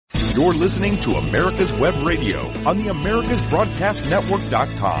You're listening to America's Web Radio on the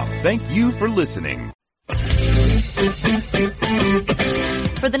AmericasBroadcastNetwork.com. Thank you for listening.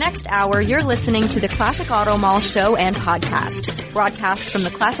 For the next hour, you're listening to the Classic Auto Mall show and podcast, broadcast from the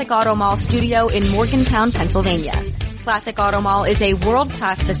Classic Auto Mall studio in Morgantown, Pennsylvania. Classic Auto Mall is a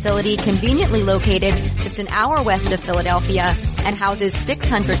world-class facility conveniently located just an hour west of Philadelphia and houses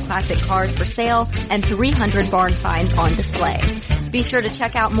 600 classic cars for sale and 300 barn finds on display. Be sure to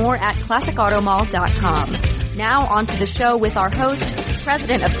check out more at ClassicAutoMall.com. Now on to the show with our host,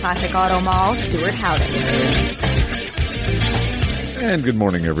 President of Classic Auto Mall, Stuart Howden. And good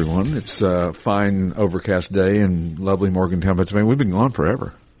morning, everyone. It's a fine overcast day in lovely Morgantown, Pennsylvania. We've been gone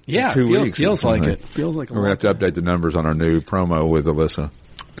forever. Yeah, 2 weeks. Feels like it. Feels like a We're going to have to update the numbers on our new promo with Alyssa.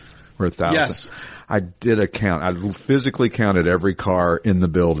 We're 1,000. Yes. I did a count. I physically counted every car in the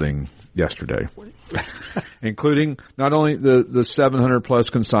building yesterday, including not only the 700 plus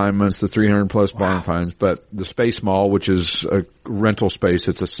consignments, the 300 plus barn finds, but the Space Mall, which is a rental space.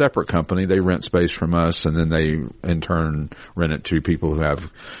 It's a separate company. They rent space from us, and then they in turn rent it to people who have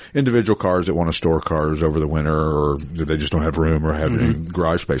individual cars that want to store cars over the winter, or they just don't have room or have any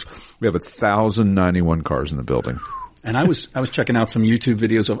garage space. We have 1,091 cars in the building. And I was checking out some YouTube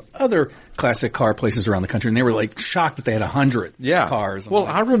videos of other classic car places around the country, and they were like shocked that they had 100 cars. Well,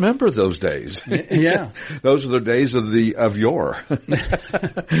 I remember those days. Yeah. Those are the days of yore.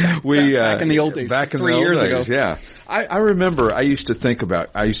 Back in the old days. Back in 3 the old years days, ago. yeah. I remember I used to see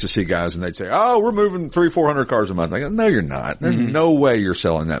guys and they'd say, oh, we're moving 300-400 cars a month. I go, no, you're not. There's no way you're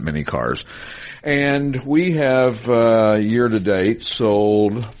selling that many cars. And we have, year to date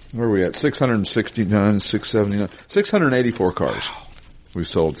sold, where are we at? 669, 679, 684 cars we've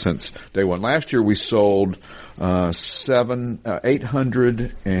sold since day one. Last year we sold,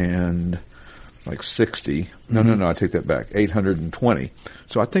 860. No, I take that back. 820.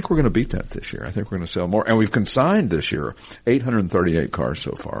 So I think we're going to beat that this year. I think we're going to sell more. And we've consigned this year 838 cars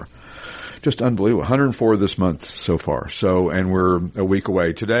so far. Just unbelievable. 104 this month so far. So, and we're a week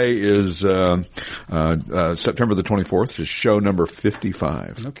away. Today is, September the 24th, is show number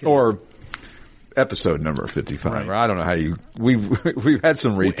 55. Okay. Or episode number 55. Right. I don't know how we've had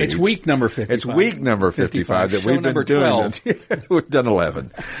some repeats. It's week number 55. It's week number 55 that we've been doing 12. it. We've done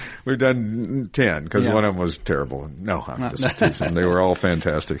 11. We've done 10 because one of them was terrible. No, I'm just teasing. They were all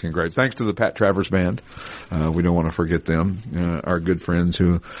fantastic and great. Thanks to the Pat Travers Band. We don't want to forget them. Our good friends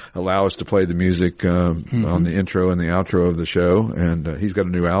who allow us to play the music on the intro and the outro of the show. And he's got a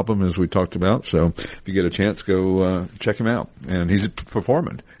new album, as we talked about. So if you get a chance, go check him out. And he's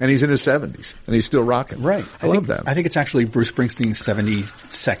performing. And he's in his 70s. And he's still rocking. Right. I love that. I think it's actually Bruce Springsteen's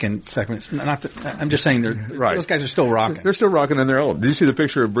 72nd segment. I'm just saying those guys are still rocking. They're still rocking and they're old. Did you see the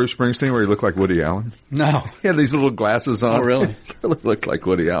picture of Bruce Springsteen where he looked like Woody Allen? No. He had these little glasses on. Oh, really? He looked like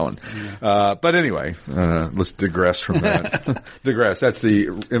Woody Allen. Yeah. But anyway, let's digress from that. Digress. That's the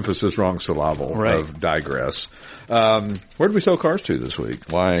emphasis wrong syllable of digress. Where did we sell cars to this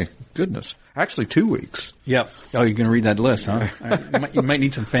week? Why, goodness. Actually, 2 weeks. Yep. Oh, you're going to read that list, huh? You might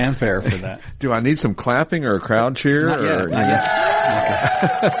need some fanfare for that. Do I need some clapping or a crowd cheer? Not yet. Not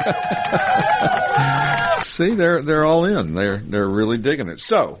yet. See, they're all in. They're really digging it.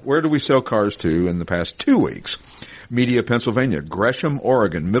 So, where do we sell cars to in the past 2 weeks? Media, Pennsylvania, Gresham,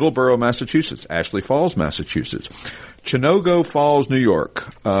 Oregon, Middleborough, Massachusetts, Ashley Falls, Massachusetts, Chinogo Falls, New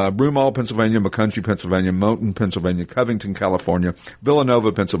York, Broomall, Pennsylvania, McCountry, Pennsylvania, Moulton, Pennsylvania, Covington, California,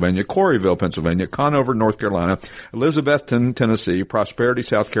 Villanova, Pennsylvania, Corryville, Pennsylvania, Conover, North Carolina, Elizabethton, Tennessee, Prosperity,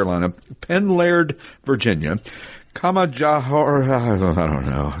 South Carolina, Penn Laird, Virginia, Kamajahar, I don't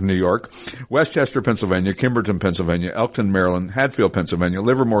know, New York, Westchester, Pennsylvania, Kimberton, Pennsylvania, Elkton, Maryland, Hadfield, Pennsylvania,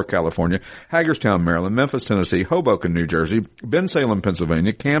 Livermore, California, Hagerstown, Maryland, Memphis, Tennessee, Hoboken, New Jersey, Bensalem,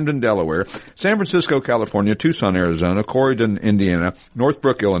 Pennsylvania, Camden, Delaware, San Francisco, California, Tucson, Arizona, Corydon, Indiana,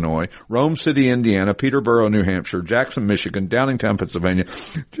 Northbrook, Illinois, Rome City, Indiana, Peterborough, New Hampshire, Jackson, Michigan, Downingtown, Pennsylvania,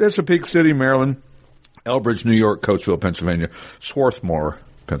 Chesapeake City, Maryland, Elbridge, New York, Coatesville, Pennsylvania, Swarthmore,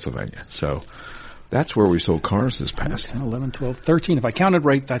 Pennsylvania. So, that's where we sold cars this past 10, 11, 12, 13. If I counted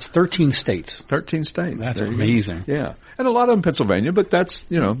right, that's 13 states. 13 states. That's amazing. Yeah. And a lot of them Pennsylvania, but that's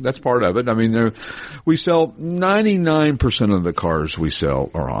part of it. I mean, we sell 99% of the cars we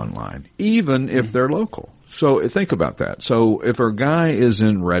sell are online, even if they're local. So think about that. So if a guy is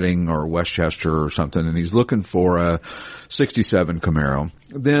in Reading or Westchester or something and he's looking for a 67 Camaro,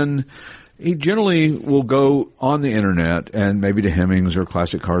 then he generally will go on the internet and maybe to Hemmings or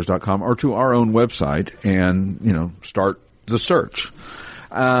ClassicCars.com or to our own website and, start the search.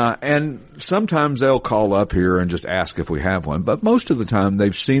 And sometimes they'll call up here and just ask if we have one. But most of the time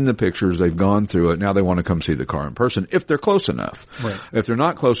they've seen the pictures, they've gone through it. Now they want to come see the car in person if they're close enough. Right. If they're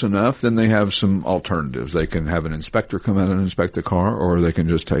not close enough, then they have some alternatives. They can have an inspector come out and inspect the car, or they can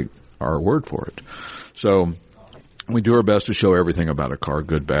just take our word for it. So we do our best to show everything about a car,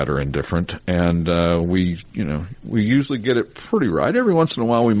 good, bad, or indifferent. And, we usually get it pretty right. Every once in a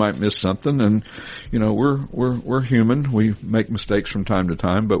while we might miss something, and, we're human. We make mistakes from time to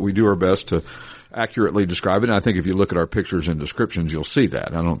time, but we do our best to accurately describe it. And I think if you look at our pictures and descriptions, you'll see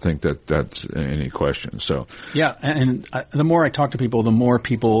that. I don't think that that's any question. So. Yeah. And the more I talk to people, the more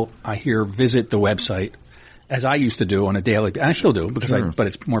people I hear visit the website, as I used to do on a daily, and I still do because but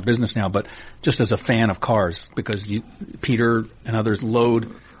it's more business now, but just as a fan of cars, because Peter and others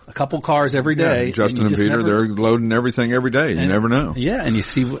load a couple cars every day. Yeah, Justin and Peter, they're loading everything every day. You never know. Yeah. And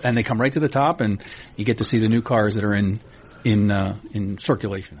and they come right to the top, and you get to see the new cars that are in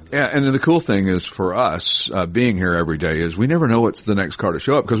circulation. Yeah, and the cool thing is for us, being here every day is we never know what's the next car to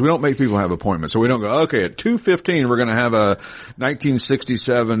show up because we don't make people have appointments. So we don't go, okay, at 2:15 we're going to have a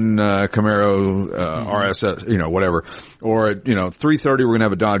 1967 Camaro RSS, whatever. Or at 3:30 we're going to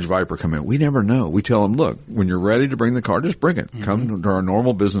have a Dodge Viper come in. We never know. We tell them, look, when you're ready to bring the car, just bring it. Come to our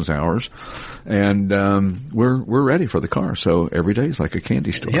normal business hours, and we're ready for the car. So every day is like a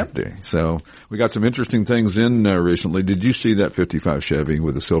candy store day. So we got some interesting things in recently. Did you see that 55 Chevy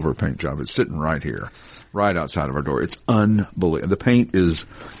with a silver paint job? It's sitting right here, right outside of our door. It's unbelievable. The paint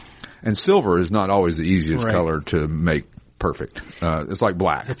and silver is not always the easiest color to make perfect. It's like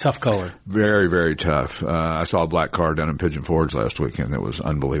black. It's a tough color. Very, very tough. I saw a black car down in Pigeon Forge last weekend that was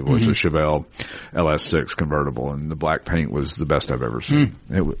unbelievable. It's a Chevelle LS6 convertible, and the black paint was the best I've ever seen.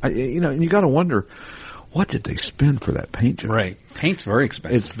 And you got to wonder, what did they spend for that paint job? Right. Paint's very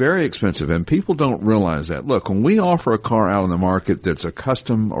expensive. It's very expensive, and people don't realize that. Look, when we offer a car out on the market that's a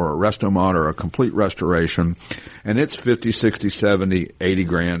custom or a resto-mod or a complete restoration, and it's 50, 60, 70, 80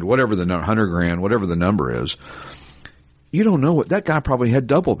 grand, whatever the 100 grand, whatever the number is, you don't know what that guy probably had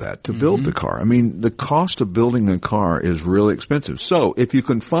double that to build the car. I mean, the cost of building a car is really expensive. So if you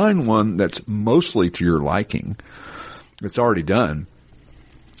can find one that's mostly to your liking, it's already done.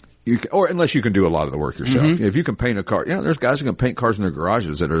 Or unless you can do a lot of the work yourself. If you can paint a car, there's guys who can paint cars in their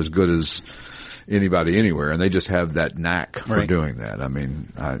garages that are as good as anybody anywhere, and they just have that knack for doing that. I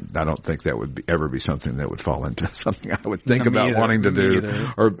mean, I don't think that would ever be something that would fall into something I would think about wanting to do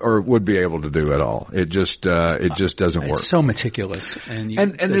or would be able to do at all. It just doesn't work. It's so meticulous, and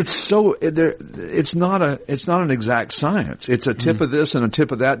it's so it's not an exact science. It's a tip of this and a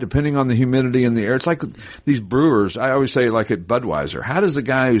tip of that depending on the humidity in the air. It's like these brewers. I always say, like at Budweiser, how does the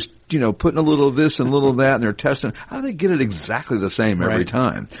guy who's putting a little of this and a little of that, and they're testing, how do they get it exactly the same every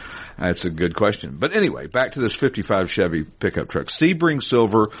time? That's a good question. But anyway, back to this 55 Chevy pickup truck. Sebring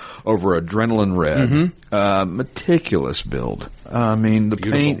silver over adrenaline red. Meticulous build. I mean, the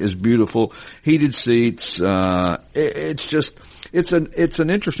paint is beautiful. Heated seats. It's an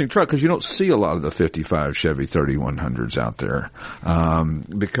interesting truck because you don't see a lot of the 55 Chevy 3100s out there.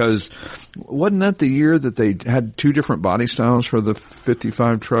 Because wasn't that the year that they had two different body styles for the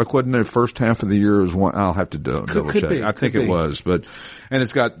 55 truck? Wasn't the first half of the year was one? I'll have to double check. I think it was, and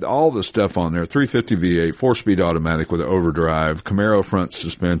it's got all the stuff on there. 350 V8, 4-speed automatic with an overdrive, Camaro front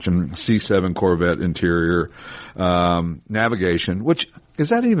suspension, C7 Corvette interior, navigation, which,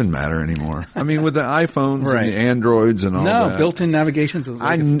 does that even matter anymore? I mean, with the iPhones and the Androids and all that. No, built-in navigations.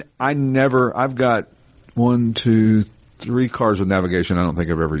 I've got 1, 2, 3 cars with navigation. I don't think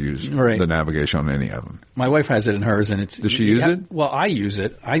I've ever used the navigation on any of them. My wife has it in hers, and does she use it? Well, I use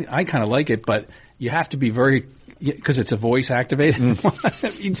it. I kind of like it, but you have to be because it's a voice activated.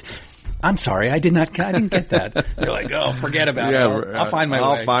 I'm sorry, I didn't get that. You're like, oh, forget about it. I'll find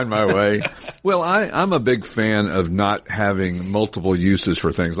my way. Well, I'm a big fan of not having multiple uses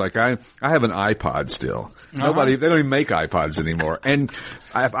for things. Like I have an iPod still. They don't even make iPods anymore. And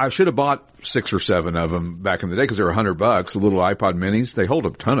I should have bought 6 or 7 of them back in the day because they were $100. The little iPod minis, they hold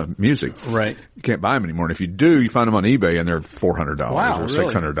a ton of music. Right. You can't buy them anymore. And if you do, you find them on eBay and they're $400 or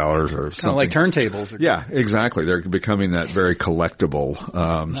 $600 or something. Kind of like turntables. Yeah, exactly. They're becoming that very collectible.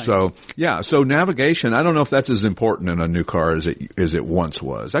 Nice. So navigation, I don't know if that's as important in a new car as it once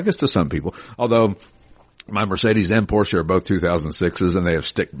was. I guess to some people. Although my Mercedes and Porsche are both 2006s, and they have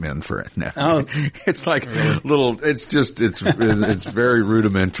stick men for it now. Oh, it's like it's very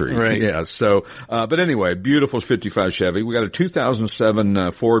rudimentary. Right. Yeah. So, but anyway, beautiful 55 Chevy. We got a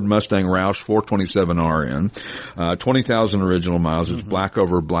 2007 Ford Mustang Roush 427R in, 20,000 original miles. It's black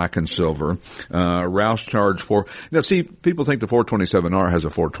over black and silver. Roush Charge 4. Now, see, people think the 427R has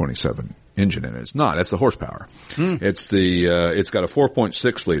a 427 engine in it. It's not. That's the horsepower. It's it's got a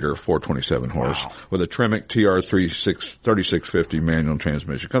 4.6 liter 427 horse with a Tremec TR3650 manual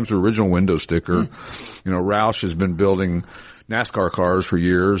transmission. It comes with original window sticker. You know, Roush has been building NASCAR cars for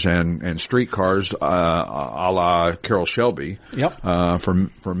years and street cars, a la Carroll Shelby.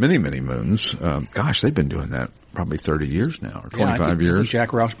 For many, many moons. Gosh, they've been doing that probably 30 years now, or 25 years.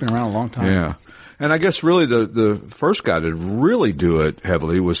 Jack Roush's been around a long time. Yeah. And I guess really the first guy to really do it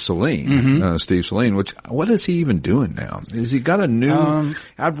heavily was Saleen, Steve Saleen, what is he even doing now? Has he got a new,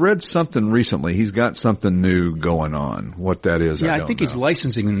 I've read something recently. He's got something new going on. What that is, I think he's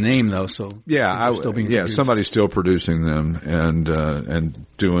licensing the name though, so. Somebody's still producing them and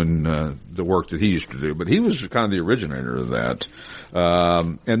doing, the work that he used to do. But he was kind of the originator of that.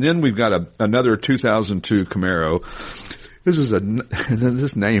 And then we've got another 2002 Camaro.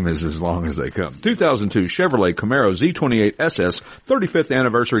 This name is as long as they come. 2002 Chevrolet Camaro Z28 SS 35th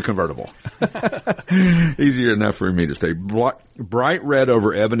anniversary convertible. Easier enough for me to say. Bright red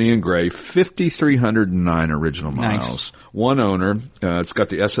over ebony and gray, 5,309 original miles. Nice. One owner. It's got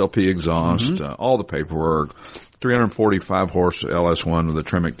the SLP exhaust, all the paperwork. 345 horse LS1 with a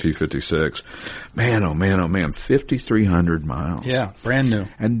Tremec T56. Man, oh man, 5,300 miles. Yeah, brand new.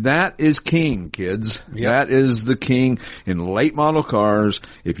 And that is king, kids. Yep. That is the king in late model cars.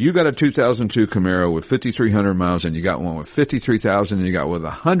 If you got a 2002 Camaro with 5,300 miles and you got one with 53,000 and you got one with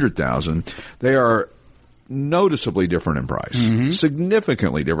 100,000, they are noticeably different in price,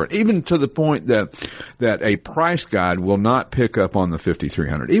 significantly different, even to the point that a price guide will not pick up on the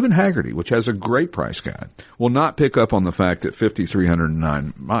 5,300. Even Hagerty, which has a great price guide, will not pick up on the fact that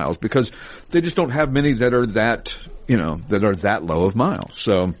 5,309 miles, because they just don't have many that are that, that are that low of miles.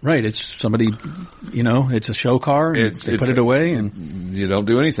 So right, it's somebody, it's a show car. And they put it away, and you don't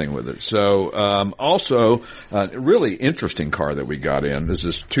do anything with it. So also, a really interesting car that we got in is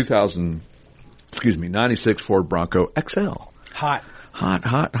this 96 Ford Bronco XL. Hot.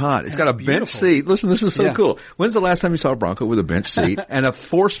 It's got a bench seat. Listen, this is so cool. When's the last time you saw a Bronco with a bench seat and a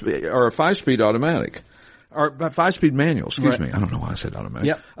 4-speed or a 5-speed automatic? Or a 5-speed manual, excuse me. I don't know why I said automatic.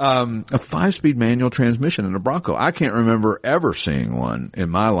 Yep. A 5-speed manual transmission in a Bronco. I can't remember ever seeing one in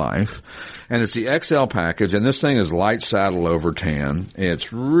my life. And it's the XL package, and this thing is light saddle over tan.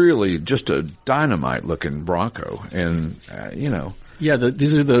 It's really just a dynamite looking Bronco. And, Yeah,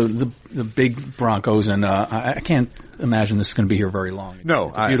 these are the big Broncos, and I can't imagine this is going to be here very long. It's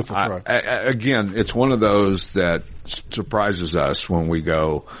a beautiful truck. Again, it's one of those that surprises us when we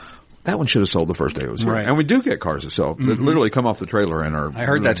go, that one should have sold the first day it was here. Right. And we do get cars that sell, that literally come off the trailer and are. I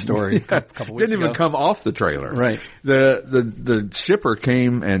heard that story a couple weeks ago. Didn't even come off the trailer. Right. The shipper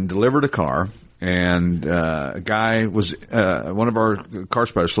came and delivered a car. And a guy was one of our car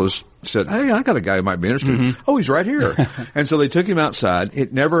specialists said, "Hey, I got a guy who might be interested." Oh, he's right here. And so they took him outside.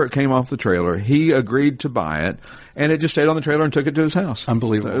 It never came off the trailer. He agreed to buy it, and it just stayed on the trailer and took it to his house.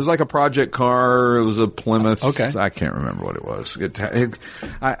 Unbelievable. It was like a project car. It was a Plymouth. Okay. I can't remember what it was.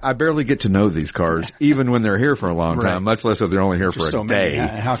 I barely get to know these cars, even when they're here for a long time, much less if they're only here for a day.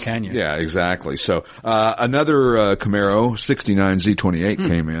 How can you? Yeah, exactly. So another Camaro 69 Z28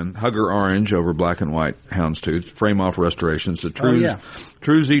 came in, Hugger orange over black and white houndstooth, frame off restorations. The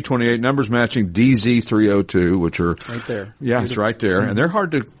True Z28, numbers matching DZ302, which are right there. Yeah, it's right there. And they're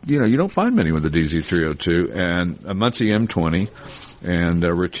hard to, you don't find many with the DZ302. And a Muncie M20 and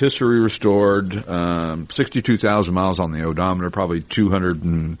a rotisserie restored, 62,000 miles on the odometer, probably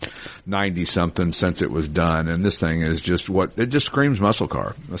 290 something since it was done. And this thing is just it just screams muscle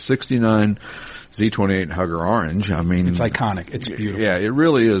car. A 69 Z28 Hugger orange. I mean, it's iconic. It's beautiful. Yeah, it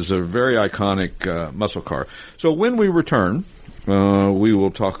really is a very iconic, muscle car. So when we return, we will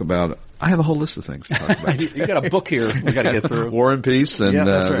talk about, I have a whole list of things to talk about. You got a book here we got to get through. War and Peace and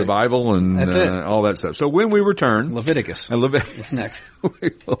the Bible and all that stuff. So when we return, Leviticus. Leviticus next.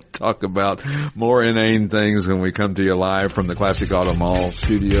 We will talk about more inane things when we come to you live from the Classic Auto Mall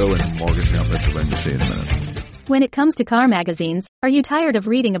studio in Morgantown, Pennsylvania. See you in a minute. When it comes to car magazines, are you tired of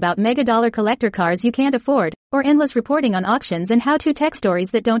reading about mega-dollar collector cars you can't afford, or endless reporting on auctions and how-to tech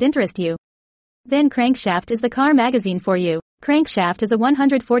stories that don't interest you? Then Crankshaft is the car magazine for you. Crankshaft is a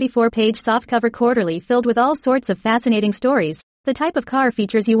 144-page softcover quarterly filled with all sorts of fascinating stories, the type of car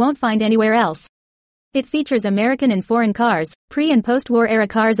features you won't find anywhere else. It features American and foreign cars, pre- and post-war era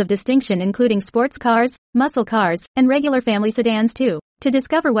cars of distinction including sports cars, muscle cars, and regular family sedans too. To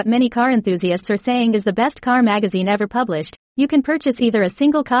discover what many car enthusiasts are saying is the best car magazine ever published, you can purchase either a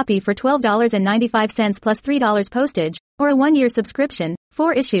single copy for $12.95 plus $3 postage, or a 1-year subscription,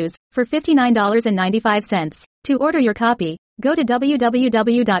 4 issues, for $59.95. To order your copy, go to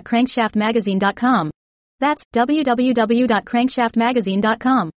www.crankshaftmagazine.com. That's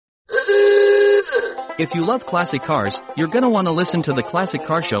www.crankshaftmagazine.com. If you love classic cars, you're going to want to listen to the Classic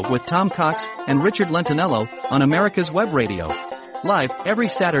Car Show with Tom Cox and Richard Lentinello on America's Web Radio. Live every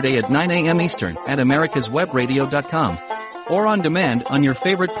Saturday at 9 a.m. Eastern at americaswebradio.com or on demand on your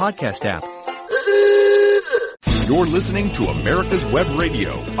favorite podcast app. You're listening to America's Web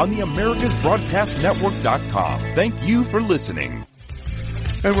Radio on the AmericasBroadcastNetwork.com. Thank you for listening.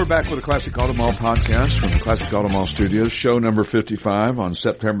 And we're back with the Classic Auto Mall podcast from the Classic Auto Mall Studios, show number 55 on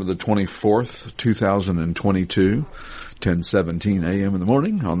September the 24th, 2022. 10:17 a.m. in the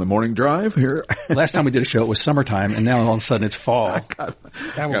morning on the morning drive here. Last time we did a show, it was summertime, and now all of a sudden it's fall.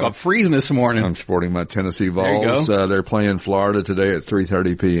 I'm freezing this morning. I'm sporting my Tennessee Vols. They're playing Florida today at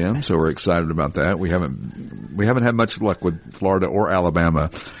 3:30 p.m., so we're excited about that. We haven't had much luck with Florida or Alabama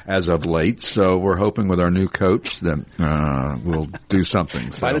as of late, so we're hoping with our new coach that we'll do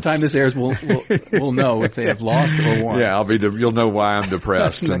something. So. By the time this airs, we'll know if they have lost or won. Yeah, you'll know why I'm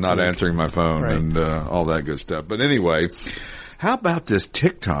depressed and not week. Answering my phone and all that good stuff. But anyway. How about this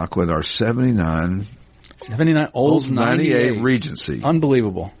TikTok with our 79 Olds 98 Regency?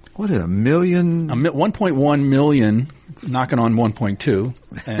 Unbelievable. What is 1.1 million, knocking on 1.2.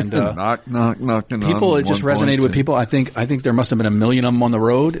 And, knocking people, on it just 1.2. resonated with people. I think there must have been 1 million of them on the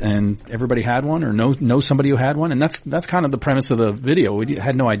road, and everybody had one or know somebody who had one. And that's kind of the premise of the video. We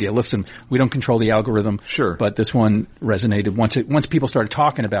had no idea. Listen, we don't control the algorithm. Sure. But this one resonated once people started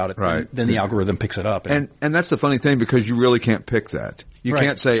talking about it. Right. Then the algorithm picks it up. And that's the funny thing, because you really can't pick that. You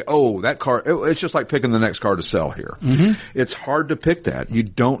can't say, oh, that car, it's just like picking the next car to sell here. Mm-hmm. It's hard to pick that. You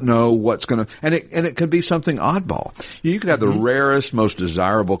don't know what's going to, and it could be something oddball. You could have the rarest, most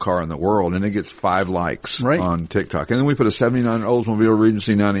desirable car in the world, and it gets 5 likes on TikTok. And then we put a 79 Oldsmobile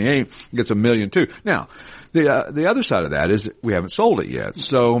Regency 98, it gets 1 million too. Now, the other side of that is we haven't sold it yet.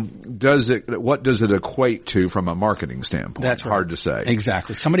 So what does it equate to from a marketing standpoint? That's hard to say.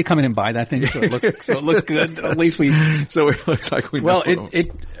 Exactly. Somebody come in and buy that thing so it looks good. At least so it looks like we know. Well,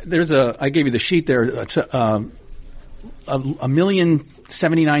 I gave you the sheet there. It's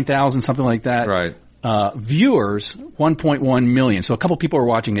 1,079,000, something like that. Right. Viewers, 1.1 million. So a couple people are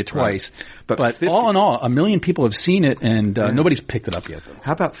watching it twice. Right. But all in all, 1 million people have seen it, and nobody's picked it up yet, though.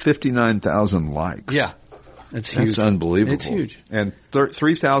 How about 59,000 likes? Yeah. That's huge. That's unbelievable. It's huge. And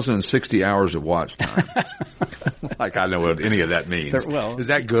 3,060 hours of watch time. Like I know what any of that means. Is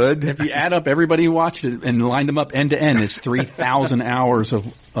that good? If you add up everybody who watched it and lined them up end to end, it's 3,000 hours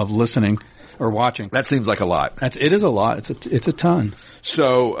of listening or watching. That seems like a lot. It is a lot. It's a ton.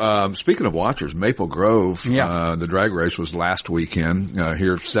 So, speaking of watchers, Maple Grove, the drag race was last weekend,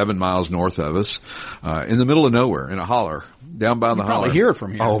 here 7 miles north of us, in the middle of nowhere, in a holler, down by the holler. You probably hear it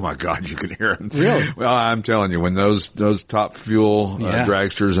from here. Oh my God, you can hear it. Really? Well, I'm telling you, when those Top Fuel,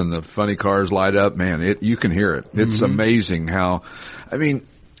 dragsters and the funny cars light up, man, you can hear it. It's amazing how,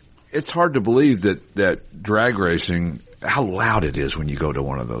 it's hard to believe that drag racing, how loud it is when you go to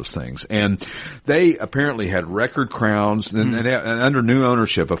one of those things. And they apparently had record crowds and under new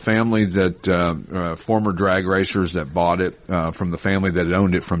ownership, a family that, former drag racers that bought it, from the family that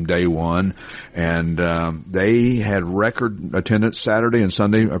owned it from day one. And, they had record attendance Saturday and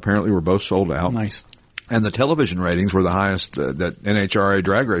Sunday, apparently were both sold out. Nice. And the television ratings were the highest that NHRA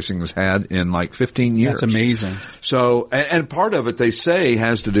drag racing has had in like 15 years. That's amazing. So, and part of it they say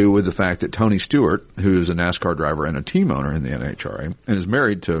has to do with the fact that Tony Stewart, who is a NASCAR driver and a team owner in the NHRA, and is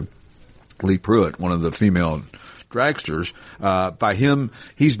married to Lee Pruitt, one of the female dragsters, by him,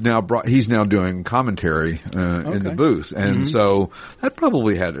 he's now doing commentary, in the booth. And so that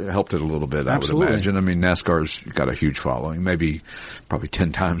probably helped it a little bit, Absolutely. I would imagine. NASCAR's got a huge following, probably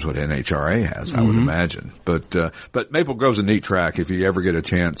 10 times what NHRA has, I would imagine. But Maple Grove's a neat track if you ever get a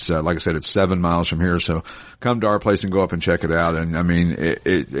chance. Like I said, it's 7 miles from here, so come to our place and go up and check it out. And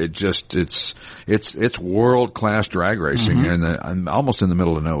it's world class drag racing and almost in the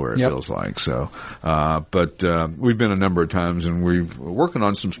middle of nowhere, it feels like. So, we've been a number of times and we're working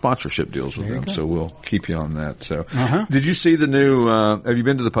on some sponsorship deals with them. So we'll keep you on that. So, did you see the new, have you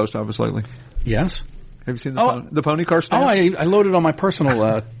been to the post office lately? Yes. Have you seen the pony car stamps? I loaded on my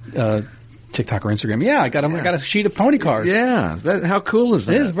personal, TikTok or Instagram. Yeah, I got a sheet of pony cars. Yeah. How cool is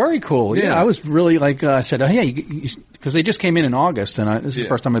that? It is very cool. Yeah. I was really I said, hey, because they just came in August, and this is the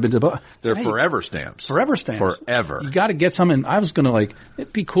first time I've been to the They're forever stamps. Forever stamps. Forever. You got to get some, and I was going to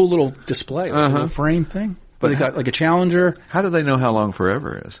it'd be a cool little display, a little frame thing. But they got like a Challenger. How do they know how long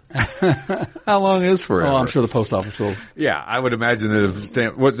forever is? How long is forever? Oh, I'm sure the post office will. Yeah, I would imagine that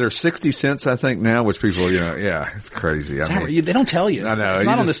if they're 60 cents, I think now, which people, it's crazy. They don't tell you. I know. It's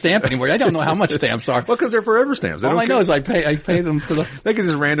not on the stamp anymore. I don't know how much stamps are. Well, because they're forever stamps. All I know is I pay them for the. They can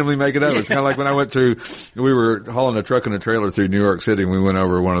just randomly make it up. It's kind of like when I went through, we were hauling a truck and a trailer through New York City, and we went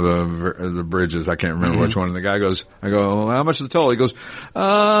over one of the bridges. I can't remember which one. And the guy goes, I go, how much is the toll? He goes,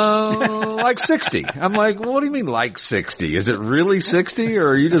 like 60. I'm like, well, what do you mean like 60? Is it really 60, or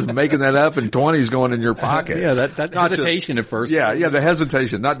are you just making that up and 20's going in your pocket? Yeah, that hesitation at first. Yeah, the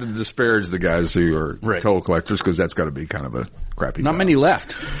hesitation. Not to disparage the guys who are toll collectors, because that's got to be kind of a crappy Not job. many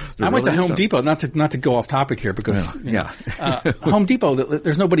left. There I went to really Home Depot, not to go off topic here, because Home Depot,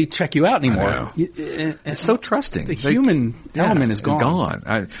 there's nobody to check you out anymore. It's so trusting. The human element is gone.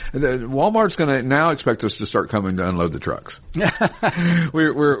 Walmart's going to now expect us to start coming to unload the trucks.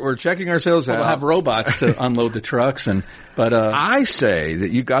 We're checking ourselves out. We'll have robots to unload the trucks, but I say that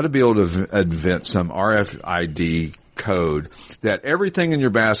you got to be able to invent some RFID code that everything in your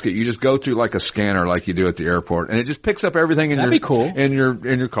basket, you just go through like a scanner like you do at the airport, and it just picks up everything in your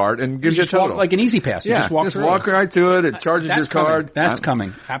cart and gives you a total. Walk like an Easy Pass. You just walk right through it. It charges your card. That's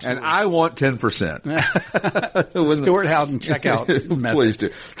coming. Absolutely. And I want 10%. Stuart Howden checkout method. Please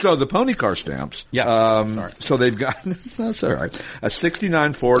do. So the pony car stamps. Yeah. Sorry. So they've got, that's all right. A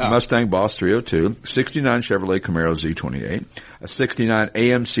 69 Ford Mustang Boss 302, 69 Chevrolet Camaro Z28, a 69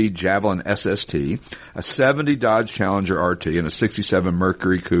 AMC Javelin SST, a 70 Dodge Challenger RT, and a 67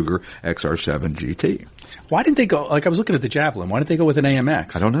 Mercury Cougar XR7 GT. Why didn't they go, like I was looking at the Javelin, why didn't they go with an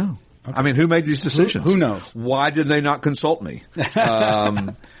AMX? I don't know. Okay. I mean, who made these decisions? Who knows? Why did they not consult me?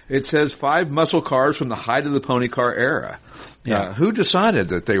 It says 5 muscle cars from the height of the pony car era. Yeah. Who decided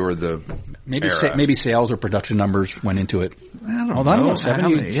that they were the era? Maybe sales or production numbers went into it. I don't know.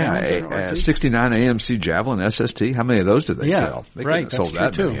 69 AMC Javelin SST. How many of those did they sell? They right. Sold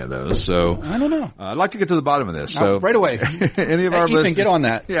that many of those. So I don't know. I'd like to get to the bottom of this. So right away. Any of our Ethan, listeners, get on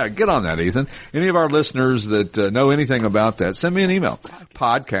that. Yeah, get on that, Ethan. Any of our listeners that know anything about that, send me an email.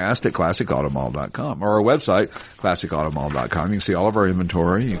 podcast@classicautomall.com or our website, classicautomall.com. You can see all of our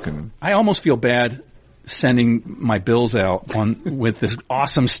inventory. You can. I almost feel bad sending my bills out with this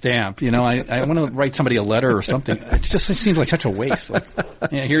awesome stamp. I want to write somebody a letter or something. It seems like such a waste. Like,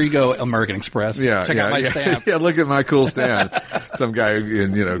 here you go, American Express. Check out my stamp. Yeah, look at my cool stamp. Some guy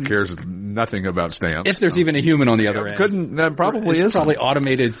who cares nothing about stamps. If there's even a human on the other end. Probably is. Probably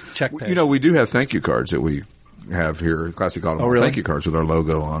automated check pay. We do have thank you cards that we have here at Classic Automall. Oh, really? Thank you cards with our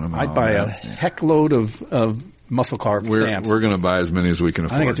logo on them. I'd buy a heck load of muscle car stamps. We're going to buy as many as we can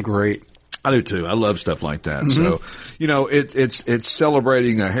afford. I think it's great. I do too. I love stuff like that. Mm-hmm. So, it's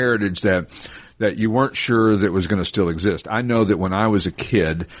celebrating a heritage that you weren't sure that was going to still exist. I know that when I was a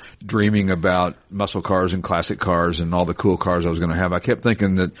kid dreaming about muscle cars and classic cars and all the cool cars I was going to have, I kept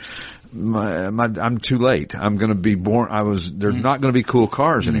thinking that I'm too late. I'm going to be born. There's not going to be cool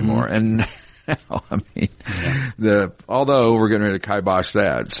cars anymore. And although we're getting ready to kibosh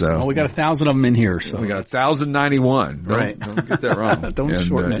that, so. Well, we got 1,000 of them in here, so. We got 1,091. Right. Don't get that wrong. Don't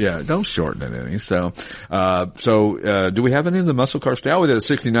shorten it. Yeah, don't shorten it any. So, do we have any of the muscle car style? We have a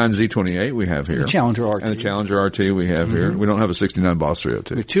 69 Z28 we have here. The Challenger RT. And the Challenger RT we have here. We don't have a 69 Boss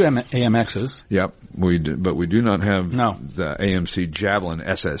 302. We have 2 AMXs. Yep. But we do not have the AMC Javelin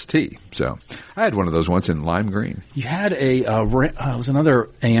SST. So, I had one of those once in lime green. You had it was another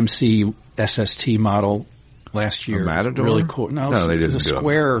AMC SST model last year. A Matador? Really cool. No, they didn't. It was a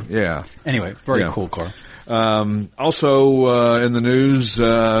square. Yeah. Anyway, very cool car. Also, in the news,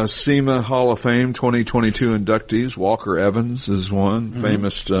 SEMA Hall of Fame 2022 inductees. Walker Evans is one,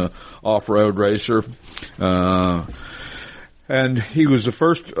 famous, off-road racer. And he was the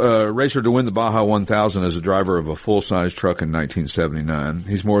first racer to win the Baja 1000 as a driver of a full-size truck in 1979.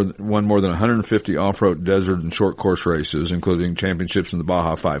 He's won more than 150 off-road desert and short course races, including championships in the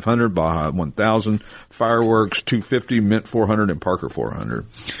Baja 500, Baja 1000, Fireworks 250, Mint 400, and Parker 400.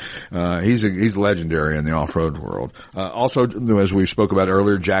 He's legendary in the off-road world. Also, as we spoke about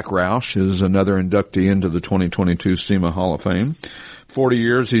earlier, Jack Roush is another inductee into the 2022 SEMA Hall of Fame. 40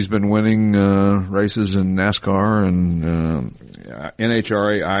 years he's been winning races in NASCAR and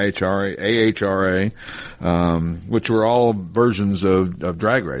NHRA, IHRA, AHRA, which were all versions of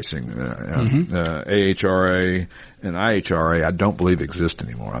drag racing. AHRA and IHRA I don't believe exist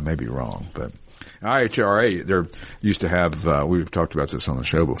anymore. I may be wrong, but IHRA, they used to have, we've talked about this on the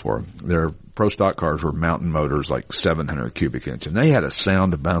show before, their pro stock cars were mountain motors like 700 cubic inch, and they had a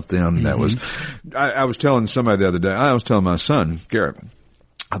sound about them that was, I was telling somebody the other day, I was telling my son, Garrett,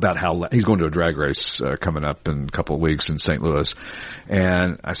 about how he's going to a drag race coming up in a couple of weeks in St. Louis,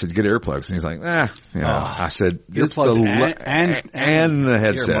 and I said, "Get earplugs," and he's like, I said, earplugs and the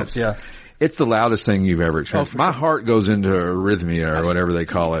headsets, earmuffs, It's the loudest thing you've ever experienced. My heart goes into arrhythmia or whatever they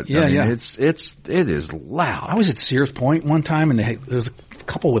call it. It is loud. I was at Sears Point one time, and there was a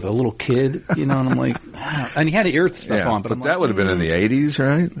couple with a little kid, and I'm like, wow. And he had the ear stuff on, but that would have been in the 80s,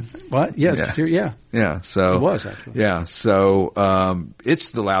 right? What? Yes, yeah. So it was actually. Yeah. So it's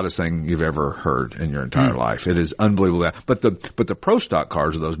the loudest thing you've ever heard in your entire life. It is unbelievable loud. But the Pro Stock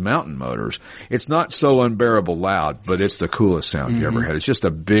cars are those mountain motors. It's not so unbearable loud, but it's the coolest sound you ever had. It's just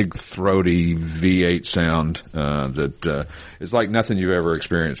a big throaty V8 sound that is like nothing you've ever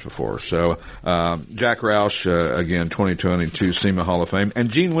experienced before. So Jack Roush, again, 2022 SEMA Hall of Fame,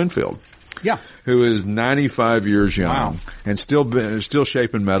 and Gene Winfield. Yeah. Who is 95 years young. Wow. And still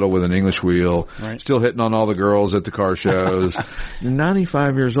shaping metal with an English wheel. Right. Still hitting on all the girls at the car shows.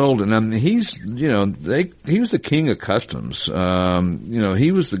 95 years old. And I mean, he was the king of customs.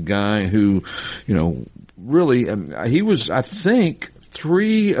 He was the guy who, really, he was, I think,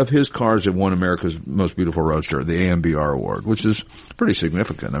 3 of his cars have won America's Most Beautiful Roadster, the AMBR award, which is pretty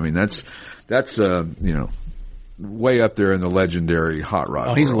significant. I mean, that's way up there in the legendary hot rod.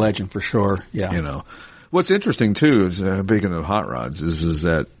 Oh, he's world. a legend for sure. Yeah. What's interesting too is, speaking of hot rods, is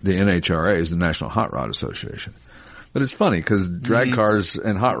that the NHRA is the National Hot Rod Association. But it's funny because drag cars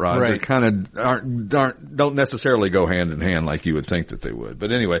and hot rods are kind of don't necessarily go hand in hand like you would think that they would.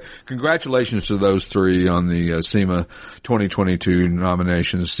 But anyway, congratulations to those 3 on the SEMA 2022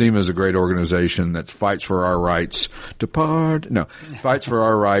 nominations. SEMA is a great organization that fights for our rights fights for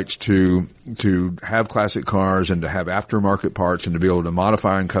our rights to have classic cars and to have aftermarket parts and to be able to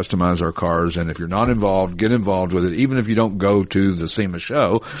modify and customize our cars. And if you're not involved, get involved with it, even if you don't go to the SEMA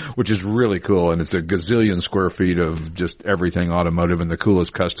show, which is really cool. And it's a gazillion square feet of just everything automotive and the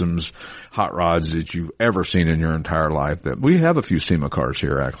coolest customs hot rods that you've ever seen in your entire life. That we have a few SEMA cars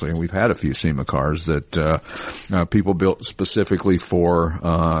here, actually, and we've had a few SEMA cars that people built specifically for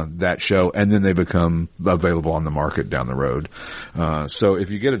that show, and then they become available on the market down the road. So if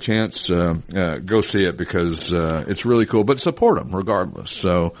you get a chance, go see it because it's really cool. But support them regardless.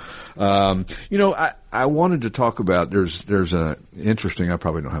 So I wanted to talk about, there's a interesting, I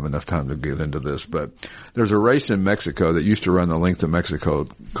probably don't have enough time to get into this, but there's a race in Mexico that used to run the length of Mexico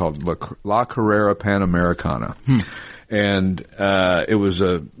called La Carrera Panamericana. And it was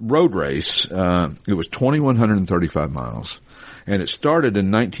a road race. It was 2,135 miles. And it started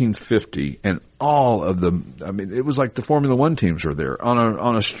in 1950, and all of it was like the Formula One teams were there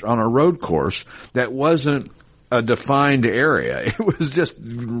on a road course that wasn't a defined area. It was just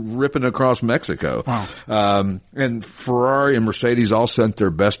ripping across Mexico. Wow. And Ferrari and Mercedes all sent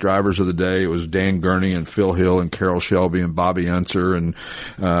their best drivers of the day. It was Dan Gurney and Phil Hill and Carroll Shelby and Bobby Unser and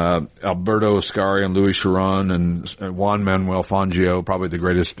Alberto Ascari and Louis Chiron and Juan Manuel Fangio, probably the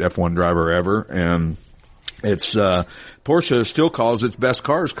greatest F1 driver ever. And it's Porsche still calls its best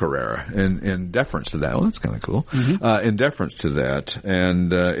cars Carrera in deference to that. Well, that's kind of cool. In deference to that.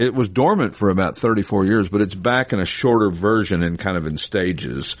 And it was dormant for about 34 years, but it's back in a shorter version and kind of in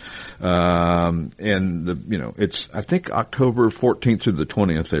stages. And it's, I think October 14th through the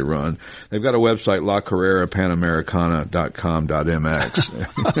 20th they run. They've got a website,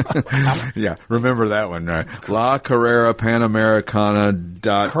 LaCarreraPanamericana.com.mx. Yeah, remember that one, right?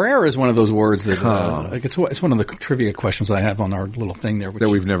 LaCarreraPanamericana. Carrera is one of those words that, it's one of the trivia questions I have on our little thing there. That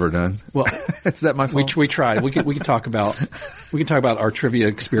we've never done. Well, is that my fault? We tried. We can talk about our trivia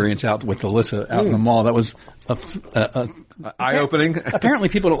experience out with Alyssa out in the mall. That was eye-opening. Apparently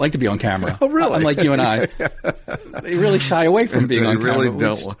people don't like to be on camera. Oh, really? Unlike you and I. They really shy away from being on camera. They really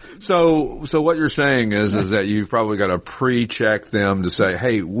don't. So what you're saying is that you've probably got to pre-check them to say,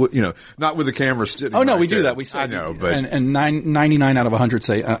 hey, not with the camera sitting. Oh, no, right we there. do that. We say, I know, but. And 99 out of 100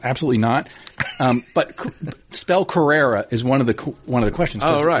 say, absolutely not. But spell Carrera is one of the questions.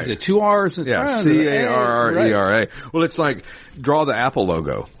 Oh, right. Is it 2 R's? Yeah, Carrera. Right. Well, it's like, draw the Apple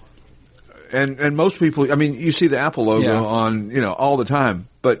logo. And most people, I mean, you see the Apple logo on, all the time,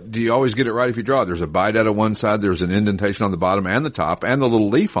 but do you always get it right if you draw it? There's a bite out of one side, there's an indentation on the bottom and the top, and the little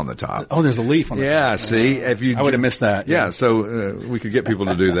leaf on the top. Oh, there's a leaf on the top. Yeah, see? I would have missed that. Yeah, so we could get people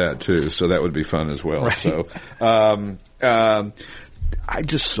to do that too, so that would be fun as well. Right. So, I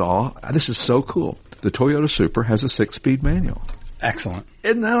just saw, this is so cool. The Toyota Supra has a 6-speed manual. excellent.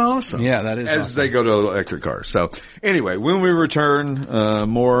 Isn't that awesome? Yeah, that is As awesome. they go to electric cars. So anyway, when we return,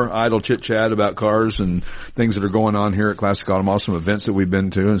 more idle chit-chat about cars and things that are going on here at Classic Auto Mall, some events that we've been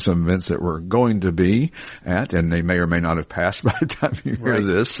to and some events that we're going to be at, and they may or may not have passed by the time you hear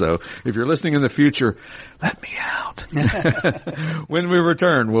this. So if you're listening in the future, let me out. When we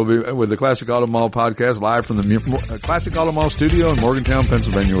return, we'll be with the Classic Auto Mall podcast live from the Classic Auto Mall studio in Morgantown,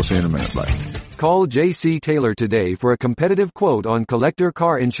 Pennsylvania. We'll see you in a minute. Bye. Call J.C. Taylor today for a competitive quote on collector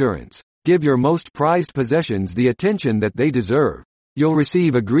car insurance. Give your most prized possessions the attention that they deserve. You'll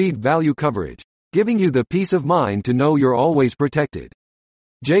receive agreed value coverage, giving you the peace of mind to know you're always protected.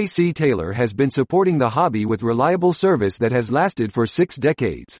 J.C. Taylor has been supporting the hobby with reliable service that has lasted for 6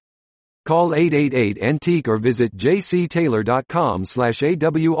 decades. Call 888-ANTIQUE or visit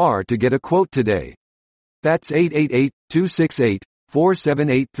jctaylor.com/AWR to get a quote today. That's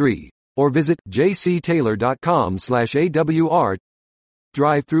 888-268-4783. Or visit jctaylor.com/AWR.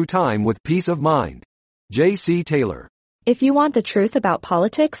 Drive through time with peace of mind. J.C. Taylor. If you want the truth about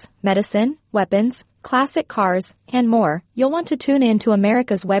politics, medicine, weapons, classic cars, and more, you'll want to tune in to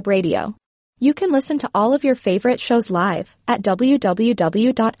America's Web Radio. You can listen to all of your favorite shows live at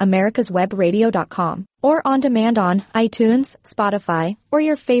www.americaswebradio.com or on demand on iTunes, Spotify, or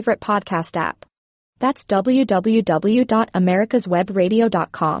your favorite podcast app. That's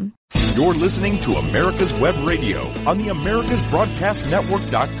www.americaswebradio.com. You're listening to America's Web Radio on the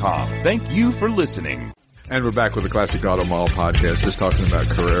AmericasBroadcastNetwork.com. Thank you for listening. And we're back with the Classic Auto Mall podcast, just talking about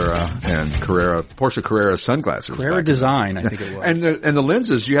Carrera and Porsche Carrera sunglasses. Carrera design, I think it was. And the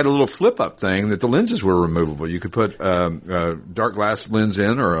lenses, you had a little flip up thing that the lenses were removable. You could put dark glass lens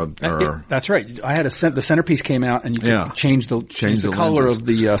in that's right. I had the centerpiece came out and you could change the color lenses of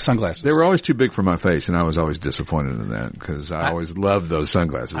the sunglasses. They were always too big for my face, and I was always disappointed in that because I always loved those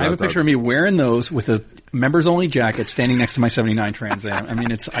sunglasses. I have a picture of me wearing those with a members only jacket standing next to my 79 Trans Am. I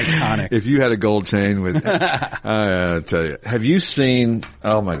mean, it's iconic. If you had a gold chain with, I tell you, have you seen,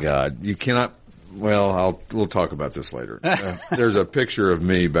 oh my God, you cannot, well, we'll talk about this later. There's a picture of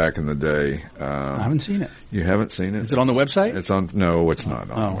me back in the day. I haven't seen it. You haven't seen it? Is it on the website? No, it's not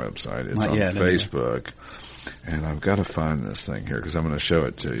on the website. It's on Facebook. And I've got to find this thing here because I'm going to show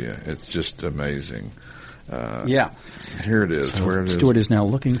it to you. It's just amazing. Here it is. So where it Stuart is now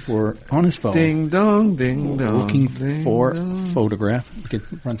looking for on his phone. Ding dong, ding dong. Looking for dong. photograph. You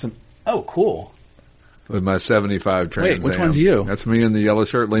could run some. Oh, cool. With my 75 Trans Am. Wait, which one's you? That's me in the yellow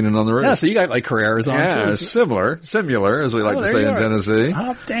shirt leaning on the roof. Yeah, so you got like Carreras on too. Yeah, similar, as we like to say in Tennessee.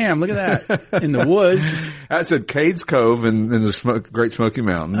 Oh, damn, look at that. In the woods. That's at Cades Cove in the Great Smoky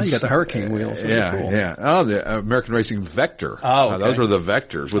Mountains. Oh, you got the hurricane wheels. Those are cool. Yeah. Oh, the American Racing Vector. Oh, okay. Those were the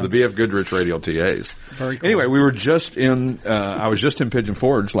Vectors with the BF Goodrich radial TAs. Very cool. Anyway, we were just I was just in Pigeon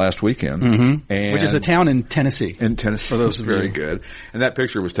Forge last weekend. Mm-hmm. Which is a town in Tennessee. In Tennessee. For those very good. And that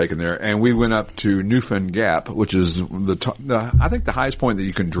picture was taken there. And we went up to Newfound Gap, which is I think the highest point that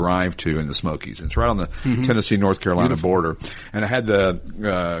you can drive to in the Smokies. It's right on the Tennessee-North Carolina border. And I had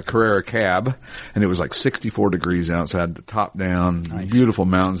the Carrera cab, and it was like 64 degrees outside, the top down, beautiful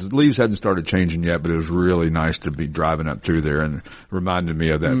mountains. The leaves hadn't started changing yet, but it was really nice to be driving up through there, and reminded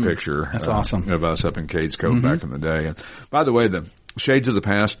me of that picture. That's awesome. Of us up in Cades Cove back in the day. And by the way, the Shades of the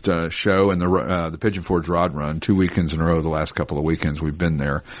Past show and the Pigeon Forge Rod Run, 2 weekends in a row, the last couple of weekends we've been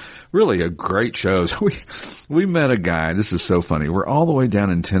there. Really a great show. So we met a guy. This is so funny. We're all the way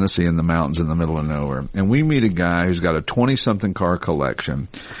down in Tennessee in the mountains in the middle of nowhere. And we meet a guy who's got a 20-something car collection.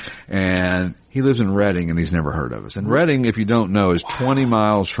 And he lives in Reading, and he's never heard of us. And Reading, if you don't know, is 20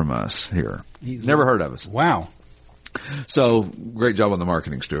 miles from us here. He's never heard of us. Wow. So, great job on the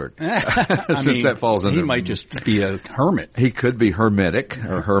marketing, Stuart. Since that falls under... He might just be a hermit. He could be hermetic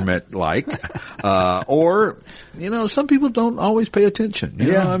or hermit-like. Or, some people don't always pay attention.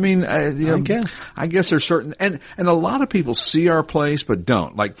 You know? I mean, I guess there's certain... And a lot of people see our place but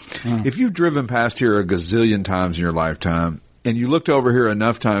don't. Like, if you've driven past here a gazillion times in your lifetime, and you looked over here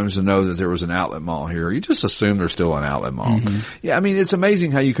enough times to know that there was an outlet mall here, you just assume there's still an outlet mall. Yeah, I mean, it's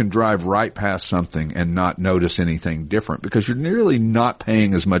amazing how you can drive right past something and not notice anything different because you're really not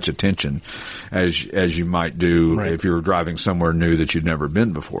paying as much attention as you might do if you were driving somewhere new that you'd never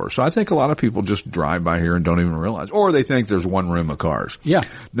been before. So I think a lot of people just drive by here and don't even realize. Or they think there's one room of cars. Yeah.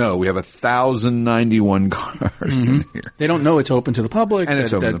 No, we have 1,091 cars in here. They don't know it's open to the public. And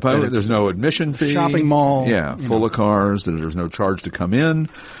it's open to the public. There's no admission fee. Shopping mall. Yeah, full of cars. There's no charge to come in.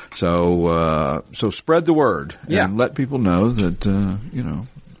 So spread the word and let people know that,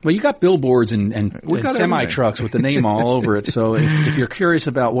 Well, you got billboards and got semi trucks with the name all over it. So if you're curious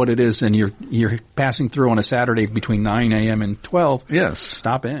about what it is and you're passing through on a Saturday between 9 a.m. and 12, yes,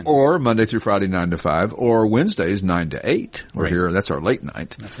 stop in. Or Monday through Friday 9 to 5, or Wednesdays 9 to 8. We're Right. here. That's our late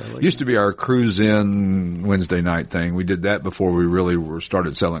night. Used to be our cruise in Wednesday night thing. We did that before we really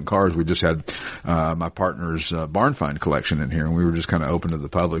started selling cars. We just had my partner's barn find collection in here, and we were just kind of open to the